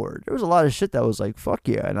going for it. There was a lot of shit that was like, fuck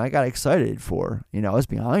yeah, and I got excited for. I was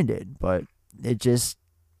behind it, but I just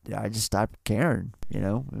stopped caring.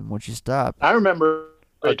 And once you stop, I remember.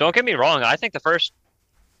 Oh, don't get me wrong. I think the first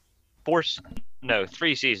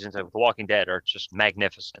 3 seasons of The Walking Dead are just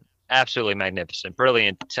magnificent. Absolutely magnificent.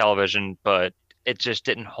 Brilliant television, but it just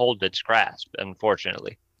didn't hold its grasp,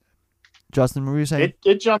 unfortunately. Justin, what were you saying?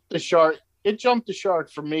 It jumped the shark. It jumped the shark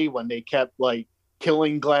for me when they kept like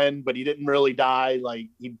killing Glenn, but he didn't really die. Like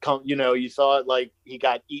he'd come, you thought like he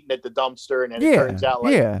got eaten at the dumpster, and then it turns out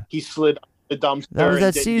like he slid up the dumpster. That was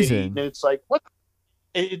that and season. And it's like what?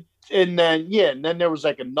 And then there was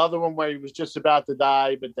like another one where he was just about to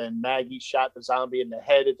die, but then Maggie shot the zombie in the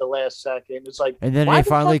head at the last second. It's like, and then they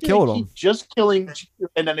finally killed him. Just killing,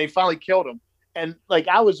 and then they finally killed him. And like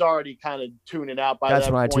I was already kind of tuning out by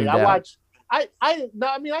that point. I watched. I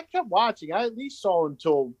kept watching. I at least saw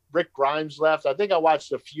until Rick Grimes left. I think I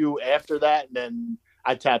watched a few after that, and then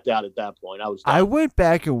I tapped out at that point. I went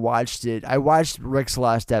back and watched it. I watched Rick's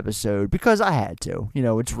last episode because I had to.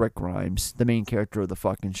 It's Rick Grimes, the main character of the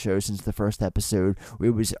fucking show since the first episode. It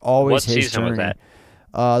was always his season journey. Was that?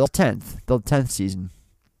 The 10th season.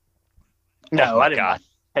 No, I didn't watch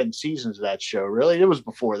 10 seasons of that show. Really, it was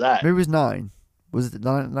before that. Maybe it was 9. Was it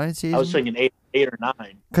 9 seasons? I was thinking 8 or 9.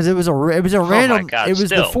 Because it was a random. God, it was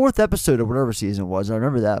still. the 4th episode of whatever season it was. I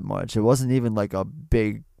remember that much. It wasn't even like a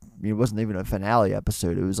big. It wasn't even a finale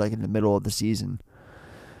episode. It was like in the middle of the season.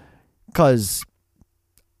 Because,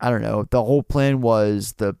 I don't know, the whole plan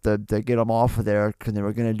was to get them off of there because they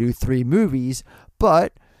were going to do 3 movies.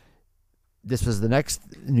 But this was the next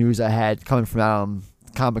news I had coming from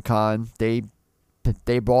Comic-Con. They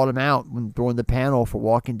brought him out during the panel for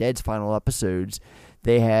Walking Dead's final episodes.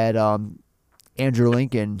 They had Andrew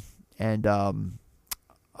Lincoln and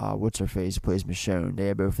what's her face who plays Michonne. They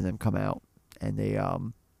had both of them come out, and they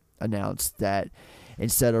announced that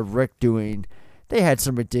instead of Rick they had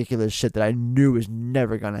some ridiculous shit that I knew was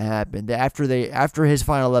never going to happen. After his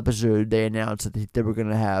final episode, they announced that they were going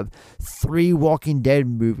to have 3 Walking Dead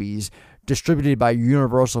movies distributed by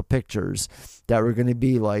Universal Pictures that were going to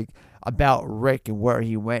be like about Rick and where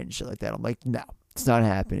he went and shit like that. I'm like, no, it's not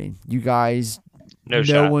happening. You guys,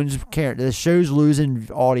 no one's caring. The show's losing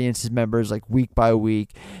audiences members like week by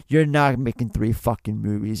week. You're not making 3 fucking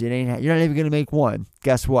movies. You're not even going to make one.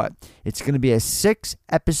 Guess what? It's going to be a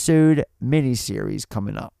 6-episode miniseries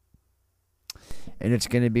coming up. And it's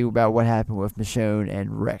going to be about what happened with Michonne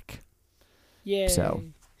and Rick. Yeah. So,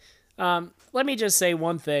 let me just say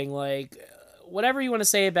one thing. Like, whatever you want to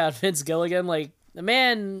say about Vince Gilligan, like, the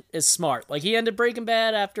man is smart. Like, he ended Breaking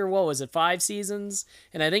Bad after, 5 seasons?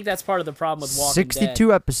 And I think that's part of the problem with Walking 62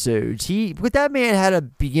 Dead. episodes. That man had a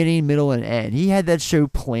beginning, middle, and end. He had that show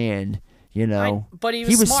planned, you know. But he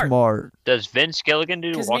was smart. Does Vince Gilligan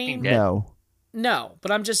do Walking Dead? No,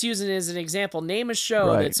 but I'm just using it as an example. Name a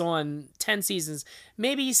show Right. that's on 10 seasons.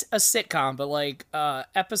 Maybe a sitcom, but like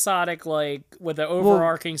episodic, like with an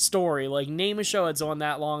overarching story. Like, name a show that's on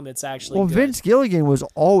that long that's actually good. Vince Gilligan was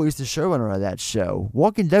always the showrunner of that show.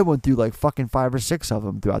 Walking Dead went through like fucking 5 or 6 of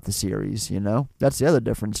them throughout the series, you know? That's the other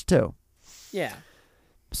difference, too. Yeah.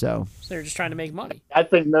 So they're just trying to make money. I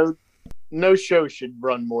think no show should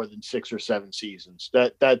run more than 6 or 7 seasons.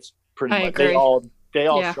 That's pretty much. Agree. They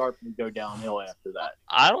all Yeah. sharply go downhill after that.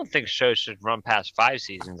 I don't think shows should run past 5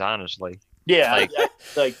 seasons, honestly. Yeah,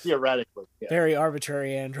 like theoretically. Yeah. Very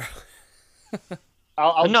arbitrary, Andrew.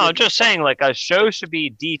 I'm just saying, like, a show should be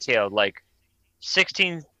detailed, like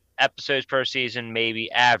 16 episodes per season, maybe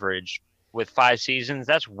average. With 5 seasons,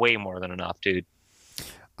 that's way more than enough, dude.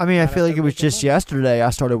 I mean, I feel like it was just yesterday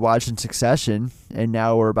I started watching Succession, and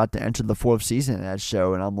now we're about to enter the 4th season of that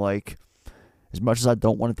show, and I'm like, as much as I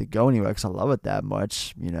don't want it to go anywhere because I love it that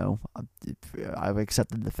much, you know, I've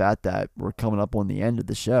accepted the fact that we're coming up on the end of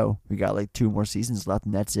the show. We got like 2 more seasons left,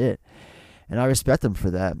 and that's it. And I respect them for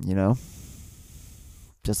that, you know.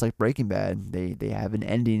 Just like Breaking Bad, they have an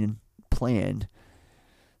ending planned.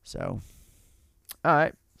 So, all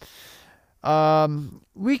right.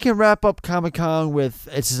 We can wrap up Comic-Con with,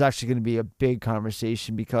 this is actually going to be a big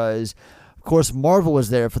conversation because, of course, Marvel was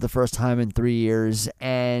there for the first time in 3 years,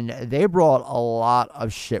 and they brought a lot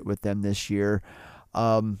of shit with them this year.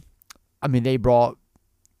 I mean, they brought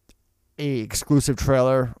a exclusive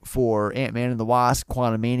trailer for Ant-Man and the Wasp: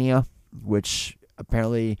 Quantumania, which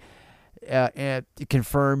apparently it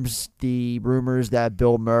confirms the rumors that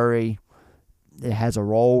Bill Murray has a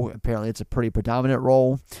role. Apparently, it's a pretty predominant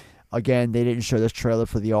role. Again, they didn't show this trailer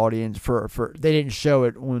for the audience. They didn't show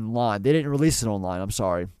it online. They didn't release it online. I'm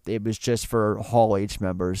sorry. It was just for Hall H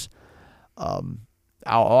members. All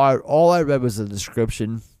I read was the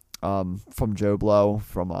description from Joe Blow,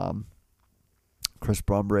 from Chris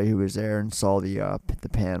Brumbray, who was there and saw the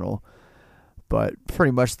panel. But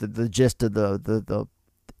pretty much the gist of the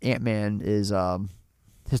Ant-Man is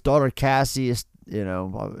his daughter Cassie is, you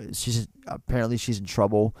know, she's in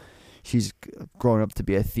trouble. She's grown up to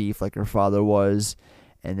be a thief like her father was.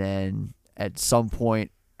 And then at some point,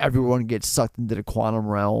 everyone gets sucked into the quantum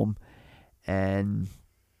realm. And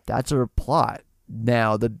that's her plot.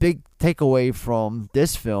 Now, the big takeaway from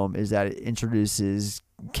this film is that it introduces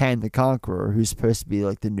Kang the Conqueror, who's supposed to be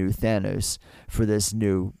like the new Thanos for this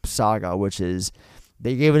new saga, which is,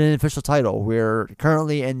 they gave it an official title. We're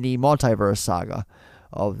currently in the multiverse saga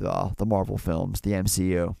of the Marvel films, the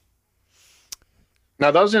MCU. Now,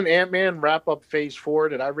 doesn't Ant-Man wrap up Phase 4?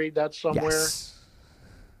 Did I read that somewhere? Yes.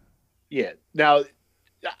 Yeah. Now,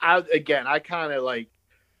 I kind of like,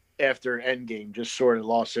 after Endgame, just sort of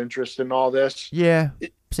lost interest in all this. Yeah.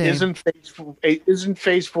 Same. Isn't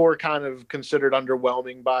Phase 4 kind of considered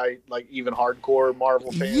underwhelming by like even hardcore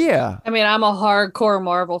Marvel fans? Yeah. I mean, I'm a hardcore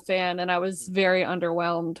Marvel fan, and I was very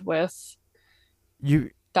underwhelmed with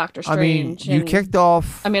Doctor Strange. I mean, you kicked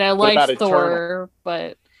off. I mean, I liked Thor,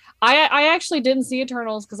 but I actually didn't see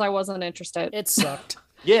Eternals because I wasn't interested. It sucked.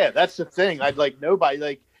 Yeah, that's the thing. I'd like nobody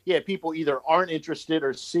like. Yeah, people either aren't interested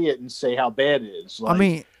or see it and say how bad it is. Like, I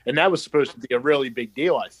mean, and that was supposed to be a really big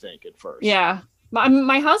deal, I think, at first. Yeah.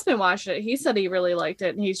 My husband watched it. He said he really liked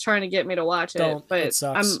it, and he's trying to get me to watch it. But it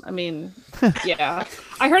sucks. Yeah.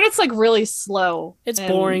 I heard it's like really slow. It's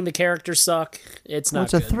boring. The characters suck. It's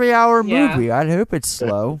not. It's a 3-hour movie. I'd hope it's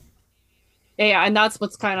slow. Yeah, and that's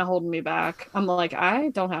what's kind of holding me back. I'm like, I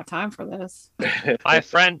don't have time for this. My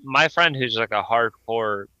friend, who's like a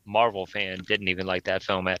hardcore Marvel fan, didn't even like that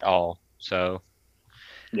film at all. So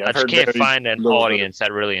yeah, I just can't find an audience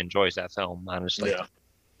that really enjoys that film, honestly.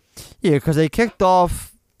 Yeah, because they kicked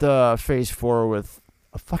off the Phase 4 with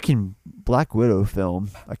a fucking Black Widow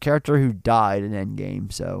film, a character who died in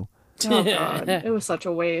Endgame. So, oh god, it was such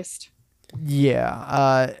a waste.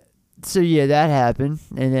 Yeah. So yeah, that happened,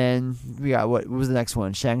 and then we got what was the next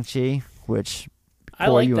one? Shang-Chi, which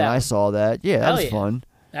Corey, you that and I one. saw that. Yeah, that was fun.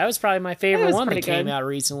 That was probably my favorite one that came good. out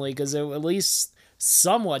recently because it was at least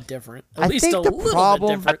somewhat different. At I least think a the little problem-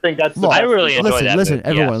 bit different. I think that's the Look, best I really one. enjoy that Listen, movie,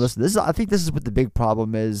 everyone, yes. listen. I think this is what the big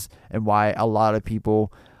problem is, and why a lot of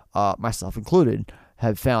people, myself included,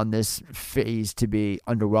 have found this phase to be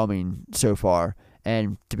underwhelming so far.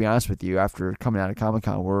 And to be honest with you, after coming out of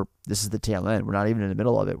Comic-Con, this is the tail end. We're not even in the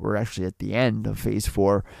middle of it. We're actually at the end of Phase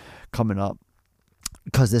 4 coming up,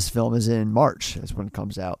 because this film is in March. That's when it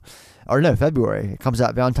comes out. Or no, February. It comes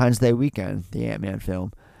out Valentine's Day weekend, the Ant-Man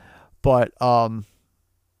film. But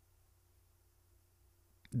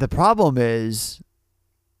the problem is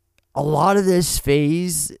a lot of this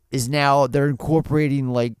phase is now they're incorporating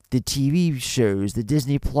like the TV shows, the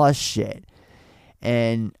Disney Plus shit.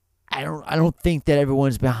 And I don't think that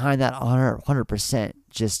everyone's behind that 100%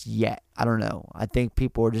 just yet. I don't know. I think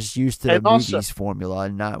people are just used to the movies formula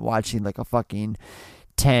and not watching like a fucking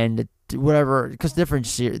 10 to whatever, because different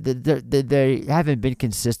series, they haven't been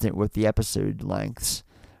consistent with the episode lengths,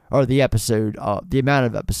 or the amount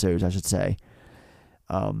of episodes, I should say.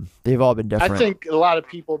 They've all been different. I think a lot of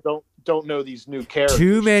people don't know these new characters.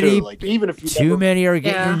 Too many, Like, even if you too many are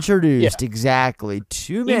getting introduced. Yeah. Exactly,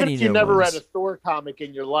 too many. Even if you new never ones. read a Thor comic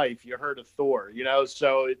in your life, you heard of Thor.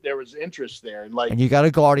 So there was interest there, and like, And you got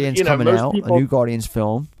a Guardians coming out, a new Guardians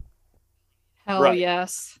film. Hell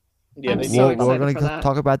yes. Yeah, I'm so we're excited going for to that.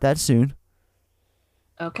 talk about that soon.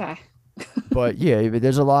 Okay. But yeah, but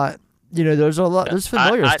there's a lot. There's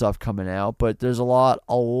familiar stuff coming out, but there's a lot,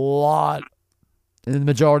 and the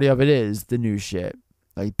majority of it is the new shit.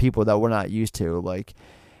 Like people that we're not used to. Like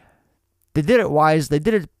they did it wise. They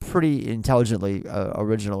did it pretty intelligently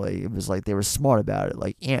originally. It was like they were smart about it.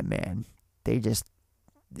 Like Ant-Man, they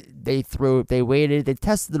waited. They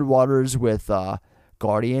tested the waters with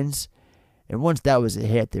Guardians, and once that was a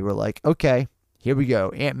hit, they were like, okay, here we go,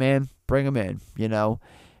 Ant-Man, bring him in.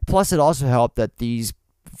 Plus, it also helped that these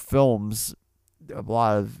films, a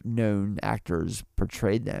lot of known actors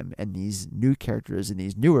portrayed them, and these new characters in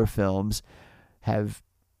these newer films have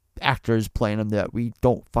actors playing them that we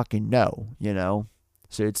don't fucking know,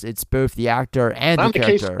 So it's both the actor and the character. the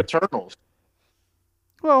case of Eternals.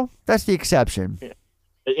 Well, that's the exception. Yeah.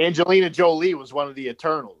 Angelina Jolie was one of the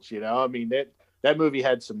Eternals. I mean, that movie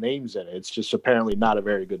had some names in it. It's just apparently not a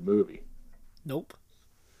very good movie. Nope.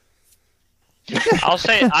 I'll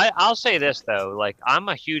say this though, like I'm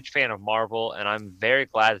a huge fan of Marvel, and I'm very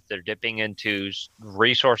glad that they're dipping into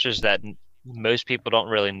resources that most people don't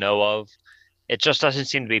really know of. It just doesn't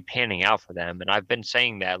seem to be panning out for them, and I've been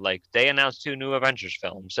saying that. Like they announced 2 new Avengers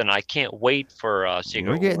films, and I can't wait for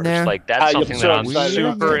Secret Wars. There. Like that's something that I'm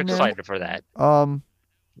super excited for. That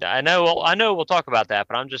I know we'll talk about that,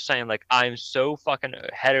 but I'm just saying, like I'm so fucking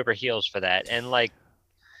head over heels for that, and like,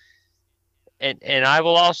 and I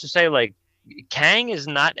will also say, like, Kang is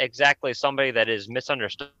not exactly somebody that is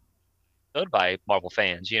misunderstood by Marvel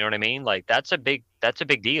fans. You know what I mean? Like that's a big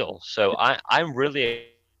deal. So I'm really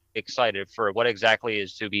excited for what exactly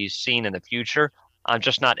is to be seen in the future. I'm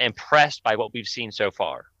just not impressed by what we've seen so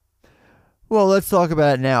far. Well, let's talk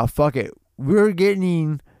about it now. Fuck it. We're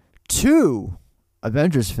getting 2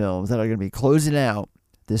 Avengers films that are going to be closing out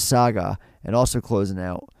this saga and also closing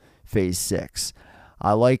out Phase 6.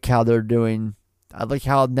 I like how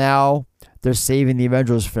now they're saving the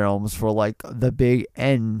Avengers films for like the big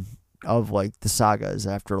end of like the sagas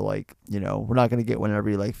after like, we're not going to get one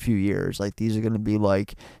every like few years. Like these are going to be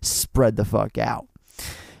like spread the fuck out.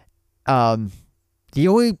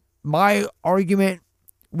 My argument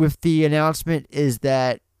with the announcement is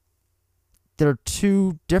that they're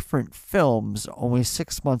 2 different films, only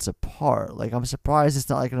 6 months apart. Like I'm surprised it's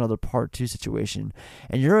not like another part 2 situation.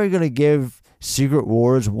 And you're only going to give Secret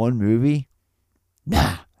Wars 1 movie?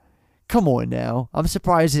 Nah. Come on now. I'm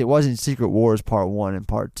surprised it wasn't Secret Wars Part 1 and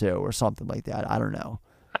Part 2 or something like that. I don't know.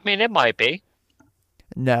 I mean, it might be.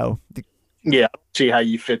 No. Yeah, see how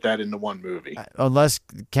you fit that into one movie. Unless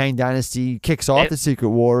Kang Dynasty kicks off the Secret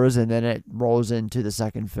Wars and then it rolls into the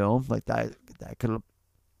second film. Like that could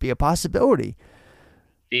be a possibility.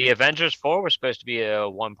 The Avengers 4 was supposed to be a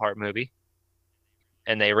 1-part movie,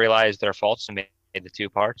 and they realized their faults and made the 2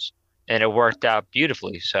 parts, and it worked out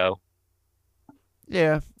beautifully. So,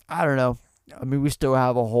 yeah, I don't know. I mean, we still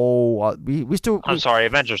have a whole.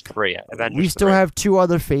 Avengers 3. We still have 2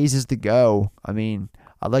 other phases to go. I mean,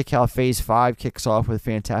 I like how Phase 5 kicks off with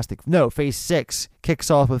Phase 6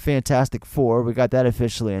 kicks off with Fantastic Four. We got that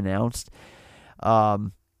officially announced.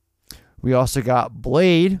 We also got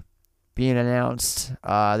Blade being announced.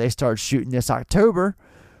 They start shooting this October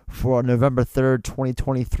for a November 3rd,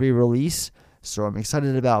 2023 release. So I'm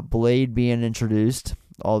excited about Blade being introduced.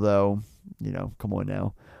 Although, come on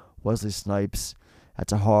now. Wesley Snipes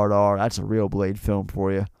That's a hard R. That's a real Blade film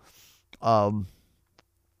for you.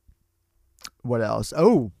 What else?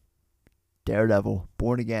 Oh, Daredevil,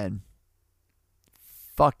 Born Again.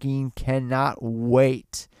 Fucking cannot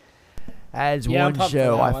wait. As one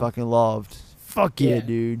show I fucking loved. Fuck yeah,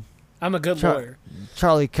 dude. I'm a good lawyer.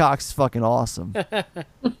 Charlie Cox is fucking awesome.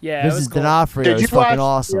 Yeah, Mrs. D'Onofrio is fucking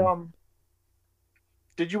awesome.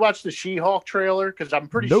 Did you watch the She-Hulk trailer? Because I'm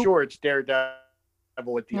pretty sure it's Daredevil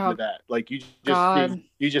at the end of that. Like you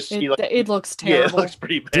just see like it looks terrible. Yeah, it looks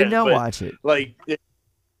pretty bad. Did not watch it. Like,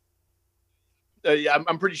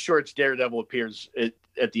 I'm pretty sure it's Daredevil appears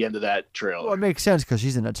at the end of that trailer. Well, it makes sense because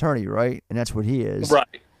she's an attorney, right? And that's what he is, right?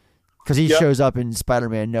 Because he shows up in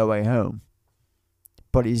Spider-Man: No Way Home,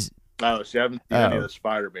 but he's. Oh, see, I haven't seen any of the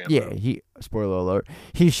Spider-Man. Yeah, spoiler alert.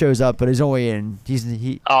 He shows up, but he's only in.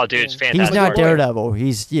 Oh, dude, it's fantastic. He's not Daredevil.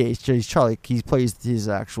 He's Charlie. He plays his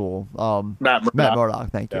actual Matt Murdock.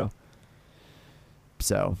 Thank you.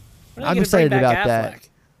 So, I'm excited about that.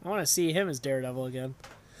 I want to see him as Daredevil again.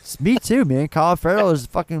 Me too, man. Colin Farrell is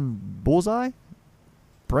fucking Bullseye.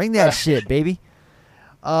 Bring that shit, baby.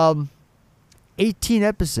 18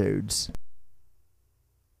 episodes.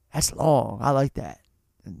 That's long. I like that.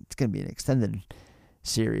 It's gonna be an extended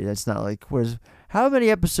series. That's not like how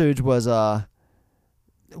many episodes was what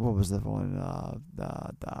was the one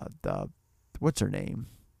the what's her name?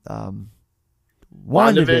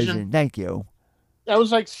 WandaVision. Thank you. That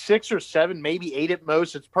was like 6 or 7, maybe 8 at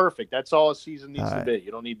most. It's perfect. That's all a season needs to be.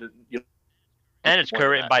 You don't need to. And it's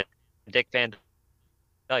co-written by Dick Van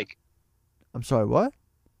Dyke. I'm sorry, what?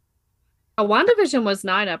 WandaVision was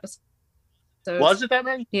 9 episodes. Was it that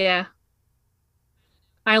many? Yeah.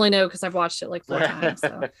 I only know because I've watched it like 4 times.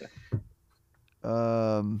 So.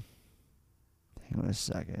 Hang on a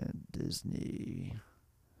second. Disney.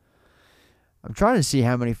 I'm trying to see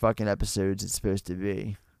how many fucking episodes it's supposed to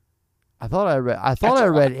be. I thought I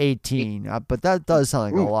read 18, but that does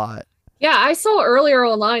sound like a lot. Yeah, I saw earlier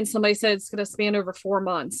online somebody said it's going to span over 4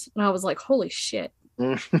 months, and I was like, "Holy shit!"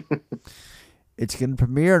 It's going to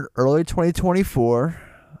premiere in early 2024.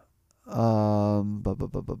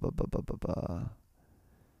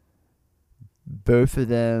 Both of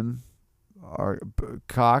them are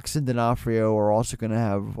Cox and D'Onofrio are also going to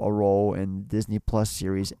have a role in Disney Plus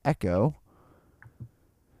series Echo.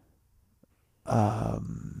 How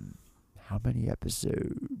many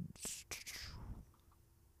episodes?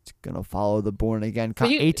 It's going to follow the Born Again.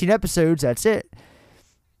 18 episodes, that's it.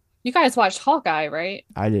 You guys watched Hawkeye, right?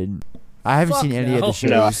 I didn't. I haven't seen any of the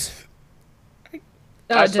shows.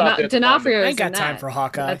 D'Onofrio. I ain't got time for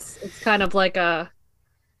Hawkeye. It's kind of like a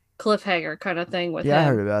cliffhanger kind of thing with him. Yeah, I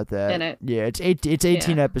heard about that. In it. Yeah, it's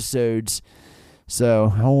 18 episodes. So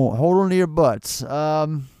hold on to your butts.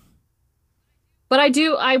 But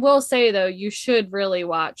I will say though, you should really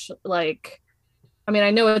watch I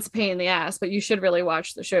know it's a pain in the ass, but you should really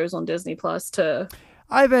watch the shows on Disney Plus to.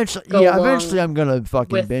 Eventually I'm gonna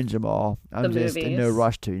fucking binge them all. I'm just in no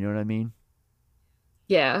rush to. You know what I mean?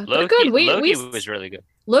 Yeah, Loki, good. Loki was really good.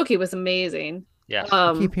 Loki was amazing. Yeah,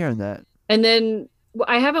 I keep hearing that. And then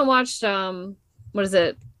I haven't watched what is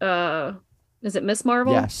it? Is it Miss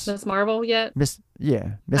Marvel? Yes. Miss Marvel yet? Miss I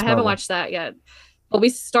Marvel. haven't watched that yet. But we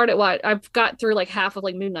started I've got through like half of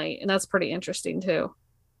Moon Knight, and that's pretty interesting too.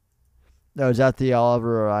 No, is that the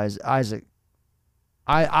Oliver Isaac?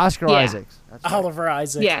 Oscar Isaacs. That's right. Oliver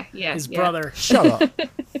Isaac. Yeah. His brother. Shut up.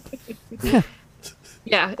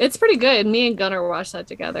 Yeah, it's pretty good. Me and Gunnar watched that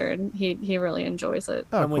together, and he really enjoys it.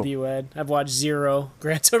 I'm with you, Ed. I've watched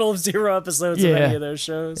grand total of 0 episodes of any of those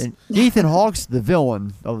shows. And Ethan Hawke's the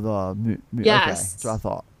villain of the movie. Yes. Okay, that's what I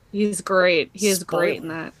thought. He's great. He is great in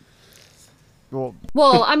that. Well,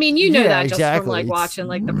 you know that just exactly. from watching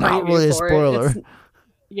the preview not really a for spoiler. it.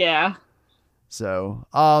 Yeah. So,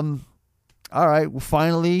 all right. Well,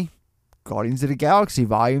 finally, Guardians of the Galaxy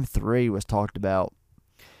Volume 3 was talked about.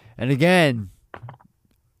 And again,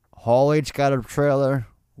 Hall H got a trailer.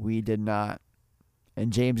 We did not.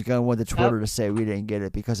 And James Gunn went to Twitter to say we didn't get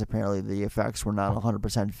it because apparently the effects were not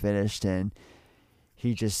 100% finished. And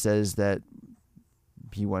he just says that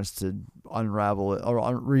he wants to unravel it,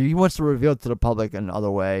 or he wants to reveal it to the public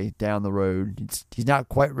another way down the road. He's not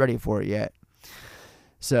quite ready for it yet.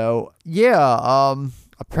 So, yeah,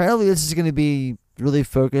 apparently this is going to be really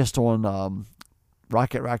focused on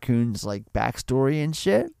Rocket Raccoon's backstory and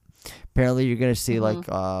shit. Apparently you're going to see a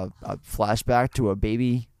flashback to a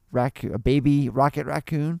baby Rocket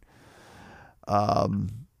Raccoon.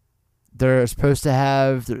 They're supposed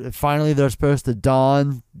to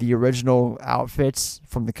don the original outfits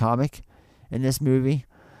from the comic in this movie.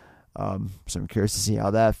 So I'm curious to see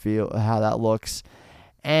how that looks.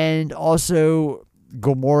 And also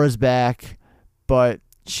Gamora's back, but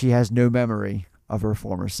she has no memory of her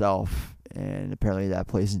former self, and apparently that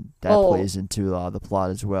plays into the plot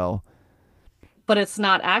as well. But it's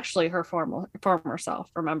not actually her former self.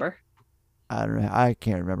 Remember? I don't know. I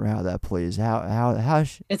can't remember how that plays.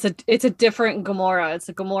 It's a different Gamora. It's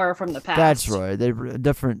a Gamora from the past. That's right. They're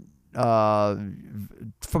different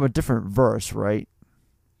from a different verse, right?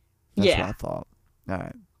 That's what I thought. All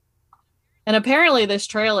right. And apparently this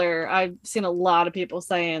trailer, I've seen a lot of people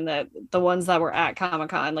saying that the ones that were at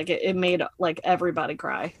Comic-Con, like it made like everybody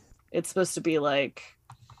cry. It's supposed to be like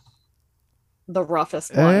the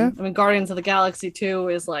roughest one. I mean, Guardians of the Galaxy 2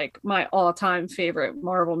 is like my all-time favorite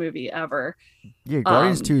Marvel movie ever. Yeah,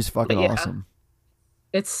 Guardians 2 is fucking awesome.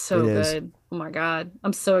 It's so good. Oh my God.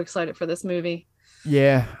 I'm so excited for this movie.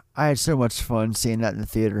 Yeah, I had so much fun seeing that in the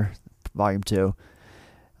theater, Volume 2.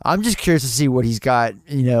 I'm just curious to see what he's got,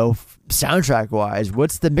 soundtrack-wise.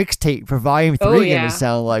 What's the mixtape for Volume 3 going to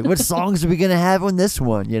sound like? What songs are we going to have on this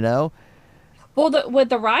one, Well, with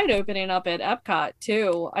the ride opening up at Epcot,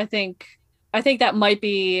 too, I think that might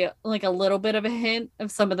be like a little bit of a hint of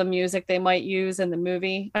some of the music they might use in the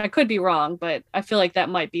movie. I could be wrong, but I feel like that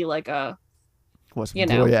might be like a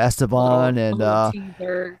Gloria Esteban and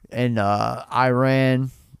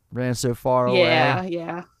Iran ran so far away.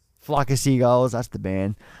 Yeah. Flock of Seagulls, that's the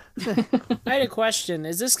band. I had a question.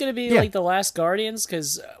 Is this going to be like the last Guardians?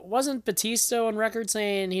 Because wasn't Batista on record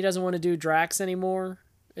saying he doesn't want to do Drax anymore?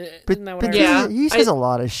 Isn't that what he says a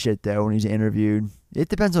lot of shit though when he's interviewed. It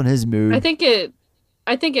depends on his mood. I think it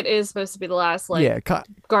is supposed to be the last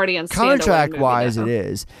Guardians contract wise. It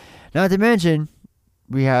is. Not to mention,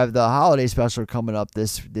 we have the holiday special coming up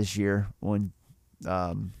this year on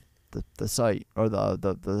the site or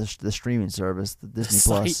the streaming service, the Disney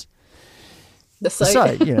Plus. The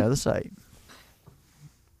site, the site.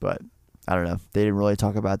 But I don't know. They didn't really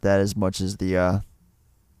talk about that as much as the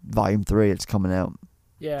Volume 3 it's coming out.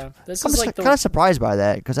 Yeah, this I'm is like kind of surprised by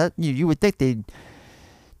that because you would think they'd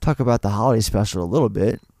talk about the holiday special a little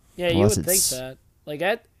bit. Yeah, you would think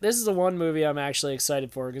that. This is the one movie I'm actually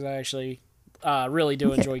excited for because I actually really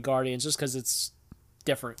do enjoy Guardians just because it's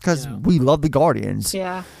different. Because we love the Guardians.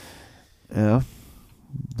 Yeah.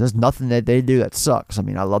 There's nothing that they do that sucks. I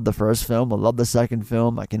mean, I love the first film. I love the second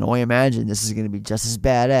film. I can only imagine this is going to be just as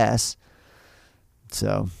badass.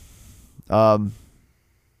 So, all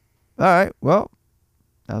right. Well,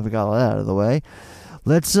 now we got all that out of the way.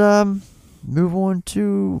 Let's move on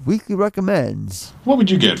to Weekly Recommends. What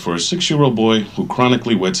would you get for a 6-year-old boy who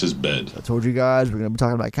chronically wets his bed? I told you guys we're going to be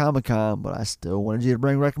talking about Comic-Con, but I still wanted you to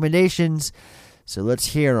bring recommendations. So let's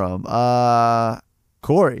hear them.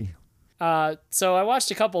 Corey. So I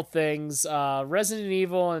watched a couple things. Resident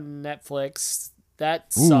Evil on Netflix.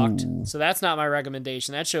 That sucked. Ooh. So that's not my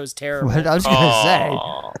recommendation. That show's terrible. What I was going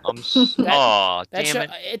to say. Damn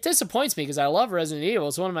it. It disappoints me because I love Resident Evil.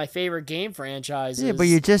 It's one of my favorite game franchises. Yeah, but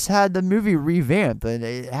you just had the movie revamped.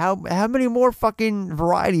 And how many more fucking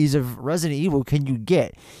varieties of Resident Evil can you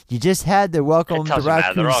get? You just had the Welcome to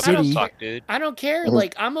Raccoon City. I don't care.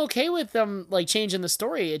 Like, I'm okay with them changing the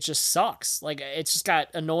story. It just sucks. Like, it's just got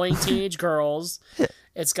annoying teenage girls.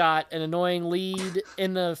 It's got an annoying lead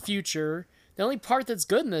in the future. The only part that's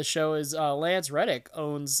good in this show is Lance Reddick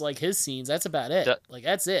owns his scenes. That's about it.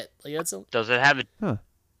 That's it. Does it have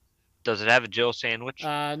a Jill sandwich?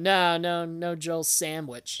 No Jill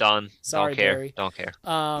sandwich. Done. Sorry, Don't care. Barry. Don't care.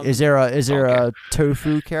 Is there a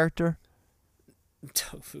tofu character?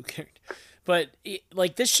 Tofu character. But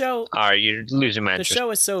this show. All right, you're losing my interest. The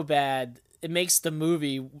show is so bad. It makes the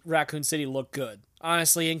movie Raccoon City look good.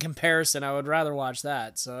 Honestly, in comparison, I would rather watch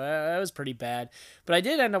that. So that was pretty bad. But I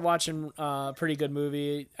did end up watching a pretty good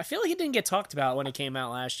movie. I feel like it didn't get talked about when it came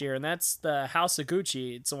out last year, and that's The House of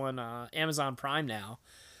Gucci. It's on Amazon Prime now.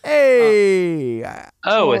 Hey!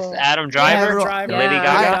 With Adam Driver? And Lady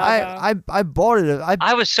Gaga? I bought it.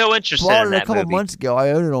 I was so interested in that movie. Bought it a couple months ago. I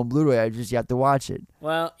own it on Blu-ray. I just have to watch it.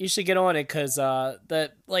 Well, you should get on it because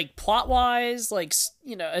plot-wise,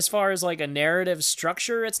 as far as a narrative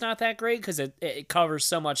structure, it's not that great because it covers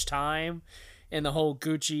so much time in the whole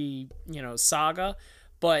Gucci, saga.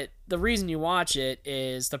 But the reason you watch it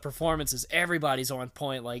is the performances. Everybody's on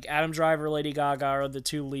point. Like Adam Driver, Lady Gaga are the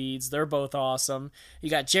two leads. They're both awesome.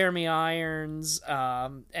 You got Jeremy Irons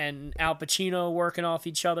and Al Pacino working off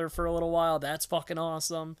each other for a little while. That's fucking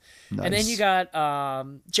awesome. Nice. And then you got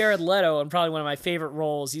Jared Leto in probably one of my favorite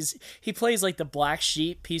roles. He plays the black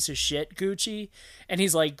sheep piece of shit Gucci, and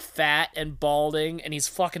he's fat and balding, and he's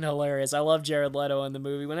fucking hilarious. I love Jared Leto in the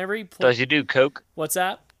movie. Whenever he plays, does he do coke? What's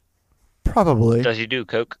that? Probably. Does he do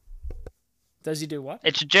coke? Does he do what?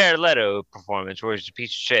 It's a Jared Leto performance where he's a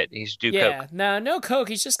piece of shit. He's do coke. Yeah, no coke.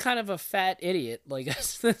 He's just kind of a fat idiot. Like,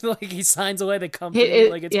 like he signs away the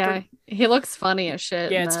company. He looks funny as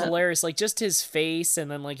shit. Yeah, it's hilarious. Like just his face,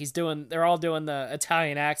 and then like they're all doing the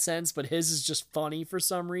Italian accents, but his is just funny for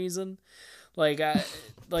some reason. Like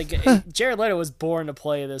Jared Leto was born to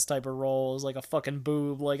play this type of role as like a fucking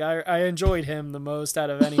boob. Like I enjoyed him the most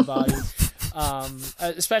out of anybody.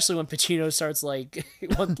 Especially when Pacino starts like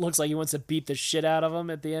looks like he wants to beat the shit out of him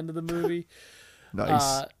at the end of the movie.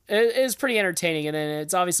 Nice. It is pretty entertaining, and then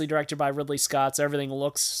it's obviously directed by Ridley Scott, so everything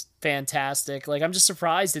looks fantastic. Like I'm just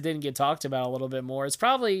surprised it didn't get talked about a little bit more. It's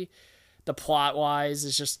probably the plot wise,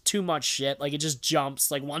 it's just too much shit. Like it just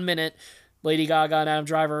jumps. Like 1 minute Lady Gaga and Adam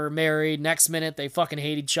Driver are married, next minute they fucking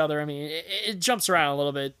hate each other. I mean, it jumps around a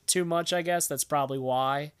little bit too much, I guess. That's probably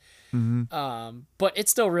why. Mm-hmm. But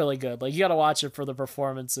it's still really good. Like you got to watch it for the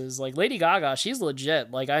performances. Like Lady Gaga, she's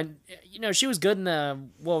legit. Like she was good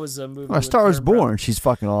in what was the movie? A Star is Born. She's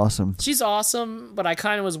fucking awesome. She's awesome, but I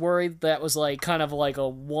kind of was worried that was like kind of like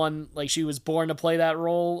like she was born to play that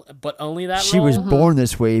role, but only that role. She was born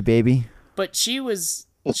this way, baby. But she was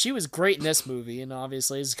great in this movie, and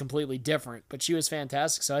obviously it's completely different. But she was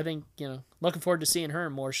fantastic. So I think looking forward to seeing her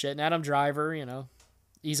in more shit. And Adam Driver,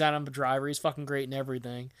 he's Adam Driver. He's fucking great in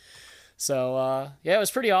everything. So, it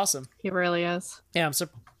was pretty awesome. He really is. Yeah,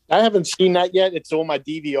 I haven't seen that yet. It's on my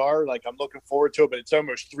DVR. Like, I'm looking forward to it, but it's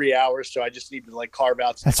almost 3 hours, so I just need to, like, carve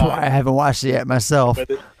out some time. That's why I haven't watched it yet myself.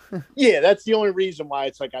 Yeah, that's the only reason why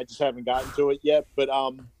it's like I just haven't gotten to it yet. But,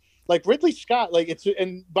 like, Ridley Scott, like,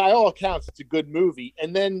 and by all accounts, it's a good movie.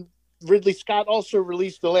 And then Ridley Scott also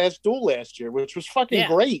released The Last Duel last year, which was fucking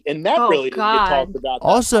great. And that really didn't get talked about.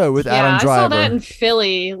 Also with Adam Driver. I saw that in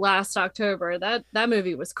Philly last October. That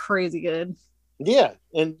movie was crazy good. Yeah.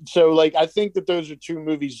 And so, like, I think that those are two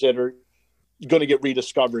movies that are going to get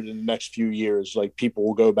rediscovered in the next few years. Like, people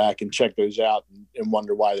will go back and check those out and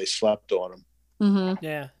wonder why they slept on them. Mm-hmm.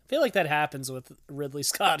 Yeah. I feel like that happens with Ridley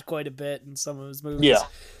Scott quite a bit in some of his movies. Yeah.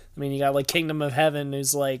 I mean, you got, like, Kingdom of Heaven,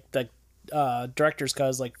 who's, like, the director's cut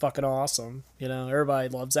is, like, fucking awesome. Everybody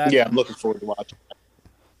loves that. Yeah, I'm looking forward to watching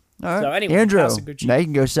that. All right. So anyway, Andrew, now you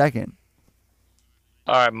can go second.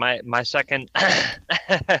 All right, my second...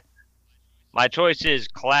 My choice is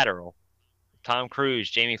Collateral. Tom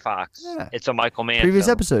Cruise, Jamie Foxx. Yeah. It's a Michael Mann Previous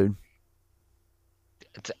film. episode.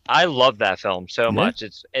 I love that film so much.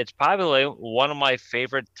 It's probably one of my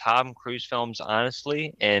favorite Tom Cruise films,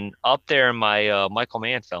 honestly, and up there in my Michael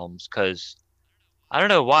Mann films, because I don't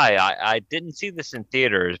know why. I didn't see this in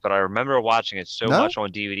theaters, but I remember watching it so much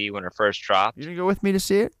on DVD when it first dropped. You didn't go with me to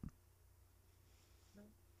see it?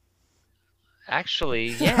 Actually,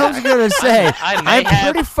 yeah. I was gonna say, I'm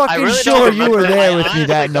pretty fucking sure you were there with me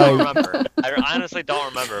that night. I honestly don't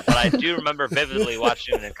remember, but I do remember vividly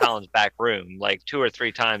watching it in Colin's back room, like 2 or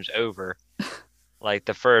 3 times over, like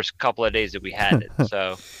the first couple of days that we had it.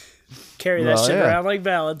 So carry that shit around like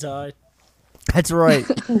Valentine. That's right.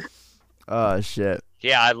 Oh shit.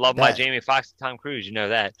 Yeah, I love my Jamie Foxx and Tom Cruise. You know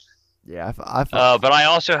that. Yeah, but I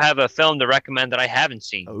also have a film to recommend that I haven't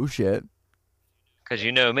seen. Oh shit. Because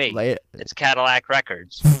you know me. It's Cadillac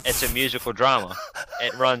Records. It's a musical drama.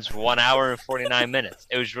 It runs 1 hour and 49 minutes.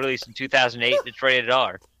 It was released in 2008. It's rated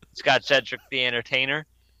R. It's got Cedric the Entertainer.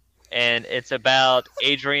 And it's about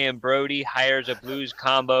Adrian Brody hires a blues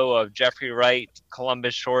combo of Jeffrey Wright,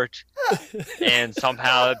 Columbus Short, and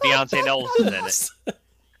somehow Beyonce Knowles is in it.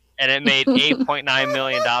 And it made $8.9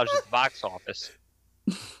 million at the box office.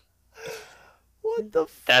 What the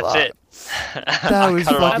fuck? That's it. That was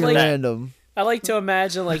fucking random. I like to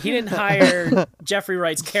imagine, like, he didn't hire Jeffrey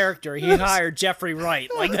Wright's character. He hired Jeffrey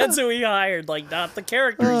Wright. Like, that's who he hired. Like, not the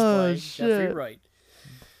character he's playing. Shit. Jeffrey Wright.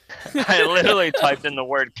 I literally typed in the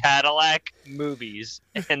word Cadillac movies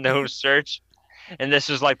in the search, and this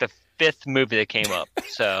was like the 5th movie that came up.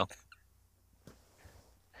 So.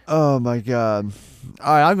 Oh, my God.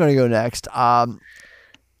 All right, I'm going to go next. I'm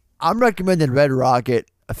recommending Red Rocket,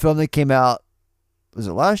 a film that came out. Was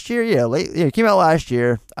it last year? Yeah, it came out last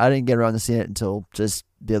year. I didn't get around to seeing it until just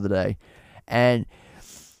the other day. And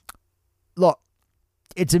look,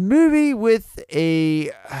 it's a movie with a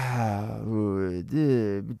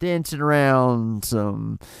dancing around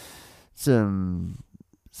some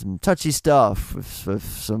touchy stuff with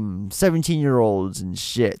some 17-year-olds and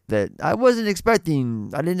shit that I wasn't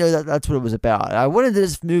expecting. I didn't know that that's what it was about. I went into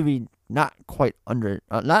this movie not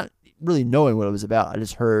really knowing what it was about. I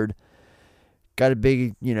just heard. Got a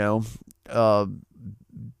big,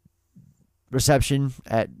 reception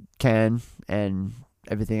at Cannes and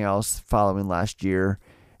everything else following last year,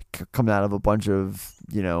 coming out of a bunch of,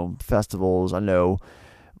 festivals. I know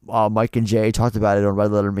Mike and Jay talked about it on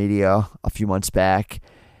Red Letter Media a few months back.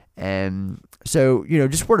 And so,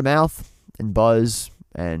 just word of mouth and buzz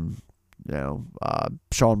and,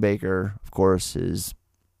 Sean Baker, of course, his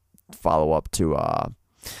follow-up to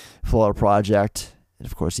Florida Project. And,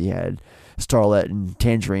 of course, he had Starlet and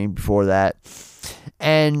Tangerine before that.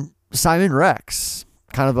 And Simon Rex,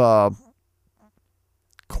 kind of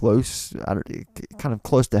close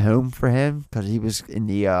to home for him because he was in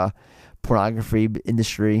the pornography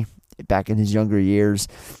industry back in his younger years,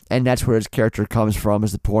 and that's where his character comes from,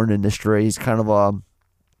 is the porn industry. He's kind of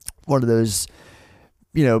one of those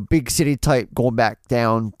big city type going back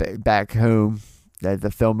home that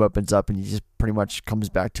the film opens up and he just pretty much comes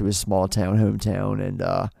back to his small town hometown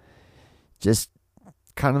and just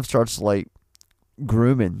kind of starts like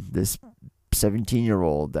grooming this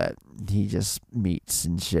 17-year-old that he just meets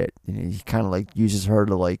and shit, and he kind of like uses her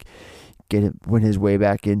to like win his way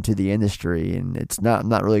back into the industry. And I'm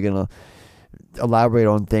not really gonna elaborate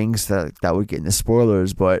on things that would get into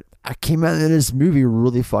spoilers, but I came out of this movie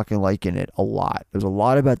really fucking liking it a lot. There's a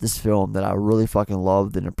lot about this film that I really fucking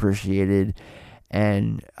loved and appreciated,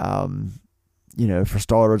 and for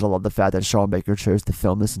starters, I love the fact that Sean Baker chose to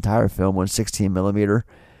film this entire film on 16 millimeter.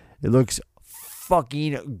 It looks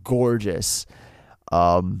fucking gorgeous.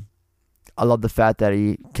 I love the fact that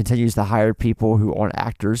he continues to hire people who aren't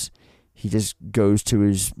actors. He just goes to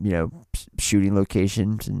his, shooting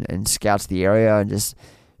locations and scouts the area and just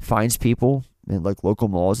finds people in like local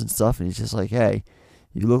malls and stuff. And he's just like, hey,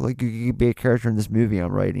 you look like you could be a character in this movie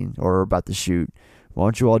I'm writing or about to shoot. Why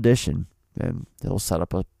don't you audition? And they'll set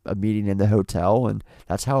up a meeting in the hotel, and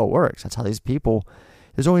that's how it works. That's how these people,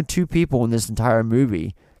 there's only 2 people in this entire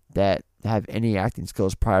movie that have any acting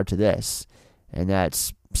skills prior to this. And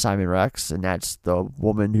that's Simon Rex, and that's the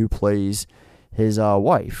woman who plays his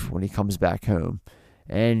wife when he comes back home.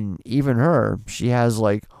 And even her, she has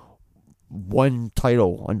like one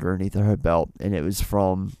title underneath her belt, and it was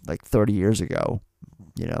from like 30 years ago,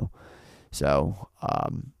 So,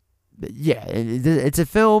 yeah, it's a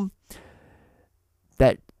film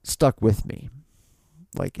that stuck with me.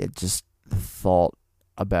 Like, it just thought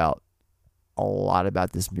about a lot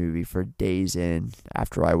about this movie for days in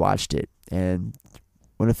after I watched it. And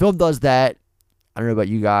when a film does that, I don't know about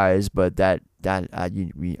you guys, but that's when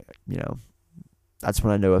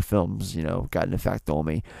I know a film's, got an effect on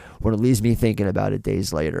me, when it leaves me thinking about it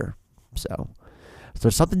days later. So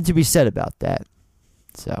there's something to be said about that.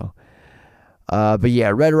 So, but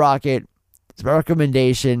yeah, Red Rocket, it's my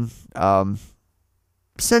recommendation.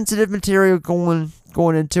 Sensitive material going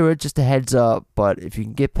into it, just a heads up, but if you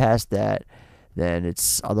can get past that, then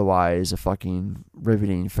it's otherwise a fucking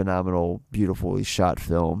riveting, phenomenal, beautifully shot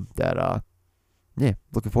film that,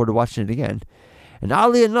 looking forward to watching it again. And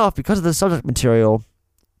oddly enough, because of the subject material,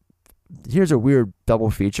 here's a weird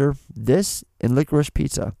double feature. This and Licorice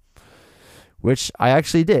Pizza, which I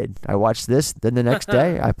actually did. I watched this, then the next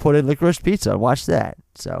day I put in Licorice Pizza and watched that.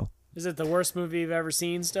 So, is it the worst movie you've ever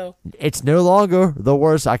seen still? It's no longer the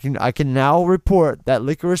worst. I can now report that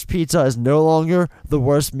Licorice Pizza is no longer the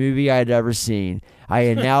worst movie I had ever seen. I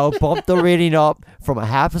had now bumped the rating up from a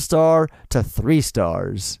 0.5 star to 3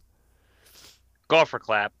 stars. Golf for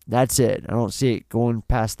clap. That's it. I don't see it going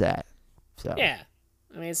past that. So yeah.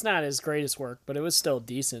 I mean, it's not his greatest work, but it was still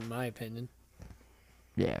decent in my opinion.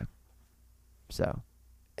 Yeah. So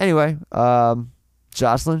anyway,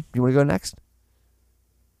 Jocelyn, you want to go next?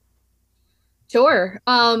 Sure.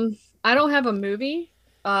 I don't have a movie,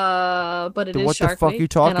 but it is Shark Week. What the fuck are you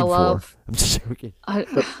talking for? I'm just joking.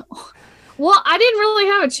 Well, I didn't really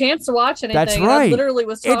have a chance to watch anything. That's right. I literally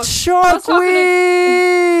was talking. It's Shark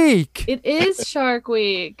Week. It is Shark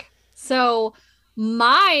Week. So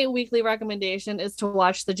my weekly recommendation is to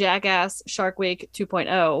watch the Jackass Shark Week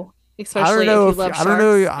 2.0. Especially if you love sharks.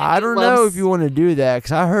 I don't know if you want to do that,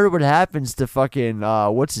 because I heard what happens to fucking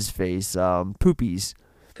what's his face, Poopies.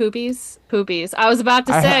 Poopies. I was about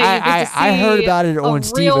to say I heard about it on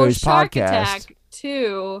Steve-O's podcast attack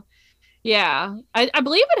too. Yeah, I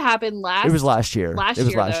believe it happened last. It was last year. Last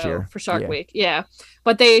year for Shark Week. Yeah,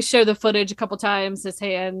 but they show the footage a couple times. His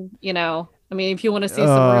hand, I mean, if you want to see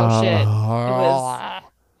some real shit,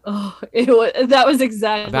 that was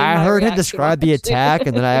exactly. I heard him describe the attack,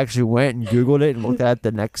 and then I actually went and Googled it and looked at it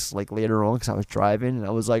the next later on because I was driving, and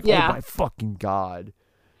I was like, oh my fucking god.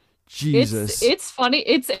 Jesus. It's funny.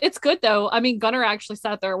 It's good though. I mean, Gunnar actually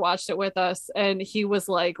sat there and watched it with us, and he was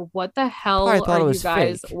like, what the hell are you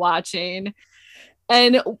guys watching?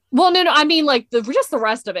 And well, no, I mean, like just the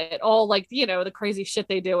rest of it, all the crazy shit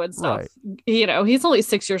they do and stuff. Right. He's only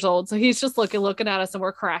 6 years old, so he's just looking at us, and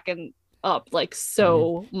we're cracking up like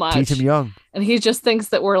so much. Teach him young. And he just thinks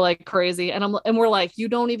that we're like crazy. And we're like, you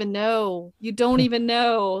don't even know. You don't even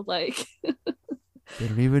know. Like they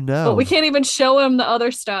don't even know. But we can't even show him the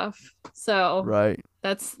other stuff. So right.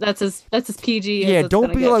 That's his PG. Yeah,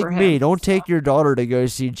 don't be like me. Don't take your daughter to go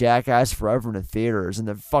see Jackass Forever in the theaters. And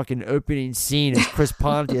the fucking opening scene is Chris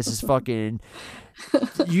Pontius is fucking.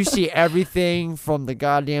 You see everything from the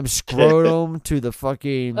goddamn scrotum to the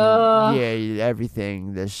fucking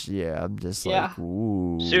everything. I'm just like,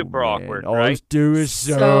 ooh, super man. awkward. All right? this dude is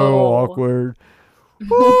so awkward.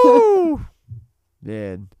 Woo,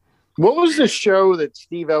 man. What was the show that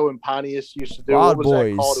Steve-O and Pontius used to do? Wild what was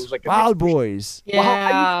Boys. that called? It was like Wild Boys.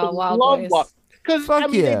 Yeah, Wild Boys. Because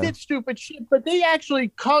they did stupid shit, but they actually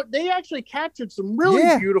captured some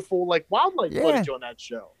really beautiful like wildlife footage on that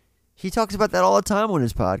show. He talks about that all the time on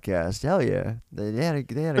his podcast. Hell yeah, they had a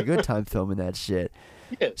good time filming that shit.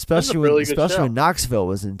 Yeah, especially when Knoxville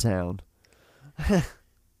was in town.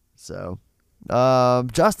 So,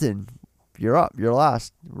 Justin, you're up. You're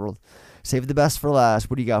last. We'll save the best for last.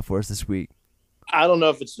 What do you got for us this week? I don't know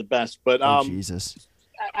if it's the best, but Jesus.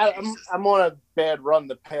 I'm on a bad run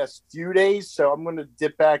the past few days, so I'm going to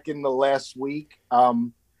dip back in the last week.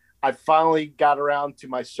 I finally got around to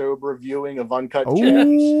my sober viewing of Uncut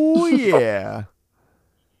Gems. Oh, yeah.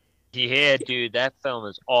 Yeah, dude, that film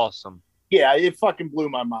is awesome. Yeah, it fucking blew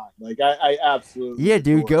my mind. Like, I absolutely. Yeah,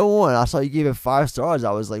 dude, go on. I saw you gave it 5 stars.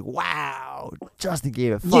 I was like, wow. Justin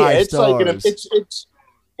gave it 5 stars.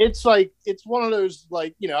 It's one of those,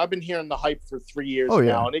 like, I've been hearing the hype for 3 years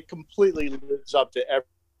now, and it completely lives up to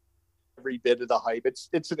every bit of the hype.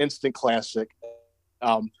 It's an instant classic.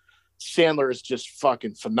 Sandler is just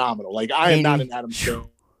fucking phenomenal. Like, I am not an Adam Sandler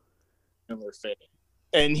fan,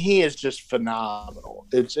 and he is just phenomenal.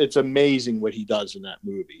 It's amazing what he does in that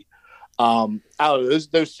movie. I don't know, those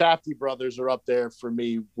Safdie brothers are up there for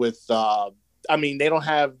me with. They don't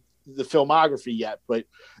have the filmography yet, but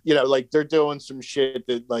like they're doing some shit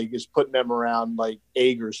that like is putting them around like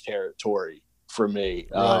Eggers territory for me.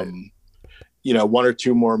 Right. 1 or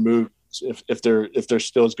 2 more movies. If they're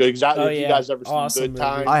still as good. Exactly. If you guys ever seen Good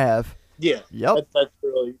Time, I have. Yeah. Yep.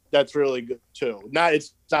 That's really good too.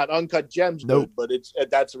 It's not Uncut Gems, good, but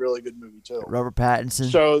that's a really good movie too. Robert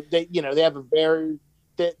Pattinson. So they have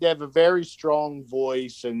a very strong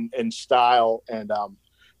voice and style, and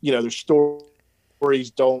their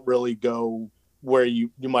stories don't really go where you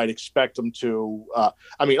might expect them to.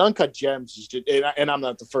 Uncut Gems is just, and I'm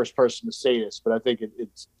not the first person to say this, but I think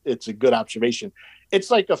it's a good observation. It's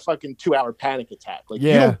like a fucking 2-hour panic attack. Like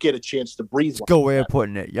you don't get a chance to breathe. Good way of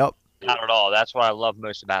putting it. Yep. Not at all. That's what I love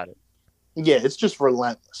most about it. Yeah, it's just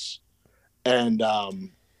relentless. And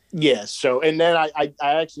so and then I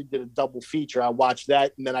actually did a double feature. I watched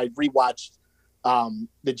that, and then I rewatched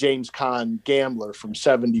the James Caan Gambler from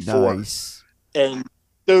 '74. Nice. And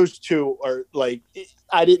those two are like,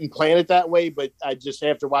 I didn't plan it that way, but I just,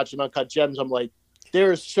 after watching Uncut Gems, I'm like,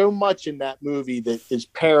 there is so much in that movie that is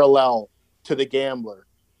parallel to The Gambler.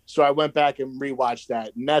 So I went back and rewatched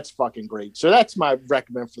that, and that's fucking great. So that's my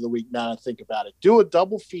recommend for the week. Now that I think about it, do a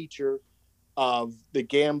double feature of The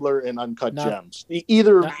Gambler and Uncut Gems.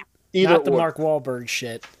 Either not the or. Mark Wahlberg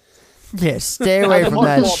shit. Yeah, stay away from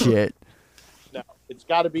that shit. No, it's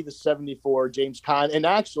got to be the '74 James Caan. And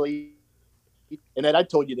actually, and Ed, I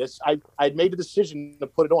told you this, I'd made the decision to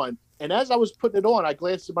put it on. And as I was putting it on, I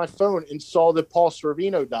glanced at my phone and saw that Paul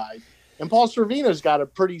Sorvino died. And Paul Sorvino's got a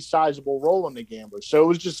pretty sizable role in The Gambler. So it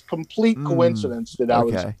was just complete coincidence that I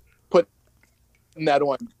was putting that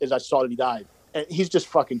on as I saw that he died. And he's just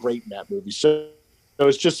fucking great in that movie. So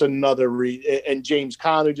it's just another and James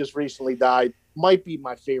Caan, who just recently died, might be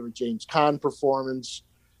my favorite James Caan performance.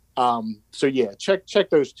 So yeah, check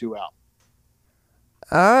those two out.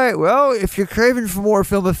 All right, well, if you're craving for more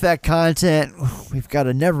Film Effect content, we've got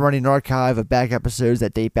a never-running archive of back episodes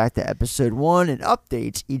that date back to episode 1 and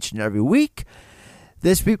updates each and every week.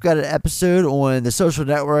 This week, we've got an episode on The Social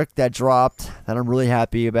Network that dropped that I'm really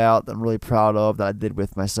happy about, that I'm really proud of, that I did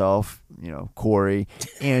with myself, Corey,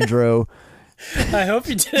 Andrew. I hope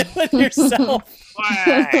you did it with yourself.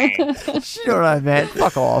 You know what I meant.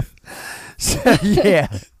 Fuck off. So, yeah.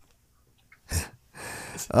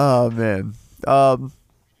 Oh, man.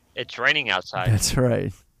 It's raining outside. That's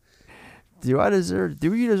right. Do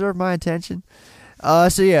you deserve my attention?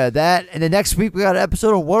 So yeah, that, and the next week we got an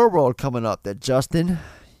episode of Waterworld coming up that Justin,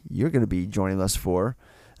 you're going to be joining us for.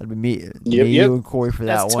 That'll be me, you, and Corey for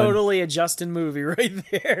that one. That's totally a Justin movie right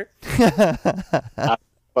there.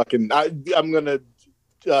 I'm going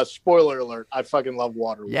to, spoiler alert, I fucking love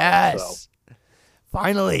Waterworld. Yes. So.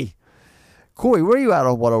 Finally. Corey, where are you at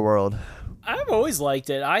on Waterworld? I've always liked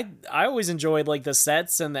it. I always enjoyed like the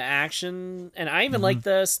sets and the action, and I even liked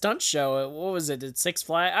the stunt show. What was it? At Six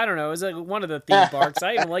Flags? I don't know. It was like one of the theme parks.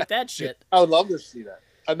 I even liked that shit. I would love to see that.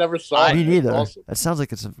 I never saw it. Me neither. Awesome. That sounds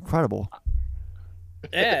like it's incredible.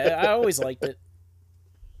 Yeah, I always liked it.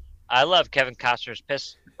 I love Kevin Costner's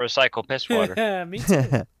recycled piss water. Me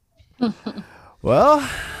too. Well,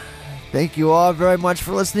 thank you all very much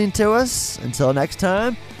for listening to us. Until next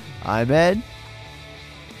time, I'm Ed.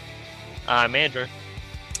 I'm Andrew.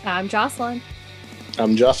 I'm Jocelyn.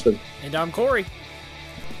 I'm Justin. And I'm Corey.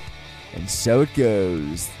 And so it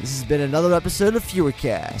goes. This has been another episode of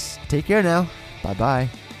FEWERcast. Take care now. Bye-bye.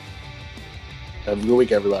 Have a good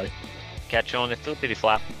week, everybody. Catch you on the flippity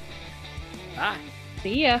flop. Bye.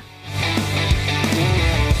 See ya.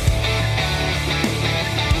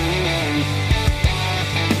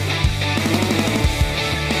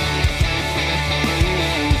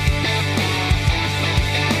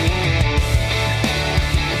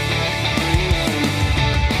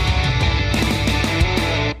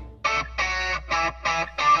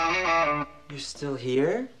 You're still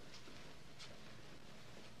here?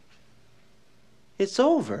 It's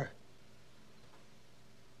over.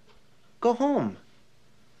 Go home.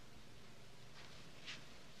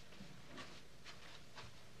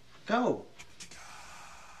 Go.